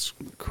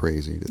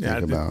crazy to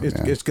think about.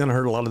 It's going to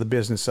hurt a lot of the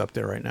business up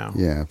there right now.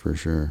 Yeah, for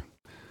sure.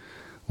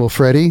 Well,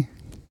 Freddie,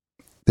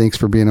 thanks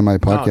for being on my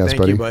podcast, thank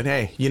buddy. You, bud.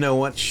 Hey, you know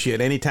what?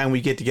 Anytime we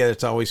get together,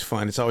 it's always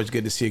fun. It's always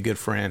good to see a good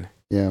friend.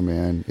 Yeah,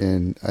 man.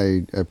 And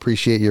I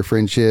appreciate your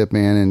friendship,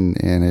 man.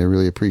 And I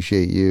really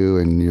appreciate you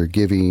and your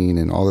giving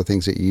and all the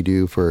things that you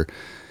do for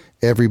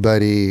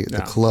everybody,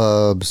 the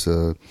clubs,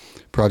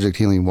 Project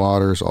Healing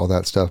Waters, all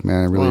that stuff,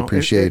 man. I really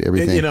appreciate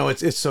everything.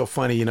 It's so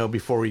funny,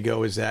 before we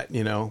go, is that,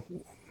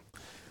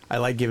 I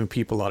like giving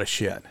people a lot of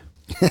shit.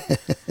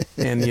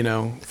 And,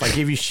 if I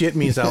give you shit,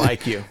 means I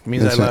like you. It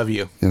means I love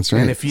you. That's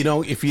right. And if you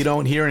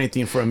don't hear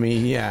anything from me,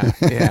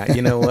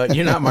 you know what?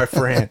 You're not my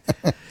friend.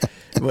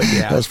 But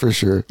yeah, that's for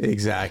sure.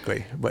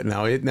 Exactly. But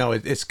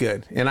it's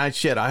good. And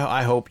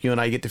I hope you and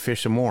I get to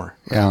fish some more.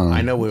 Yeah,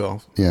 I know we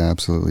will. Yeah,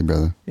 absolutely,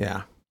 brother.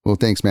 Yeah. Well,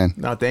 thanks, man.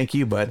 No, thank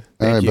you, bud.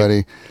 All right,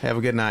 buddy. Have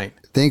a good night.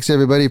 Thanks,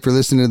 everybody, for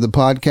listening to the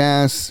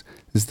podcast.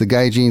 This is the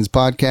Guy Jeans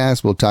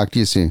Podcast. We'll talk to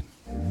you soon.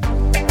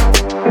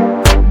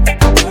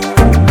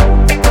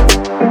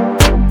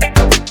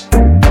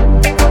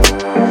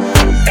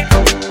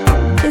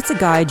 It's a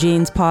Guy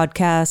Jeans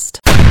Podcast.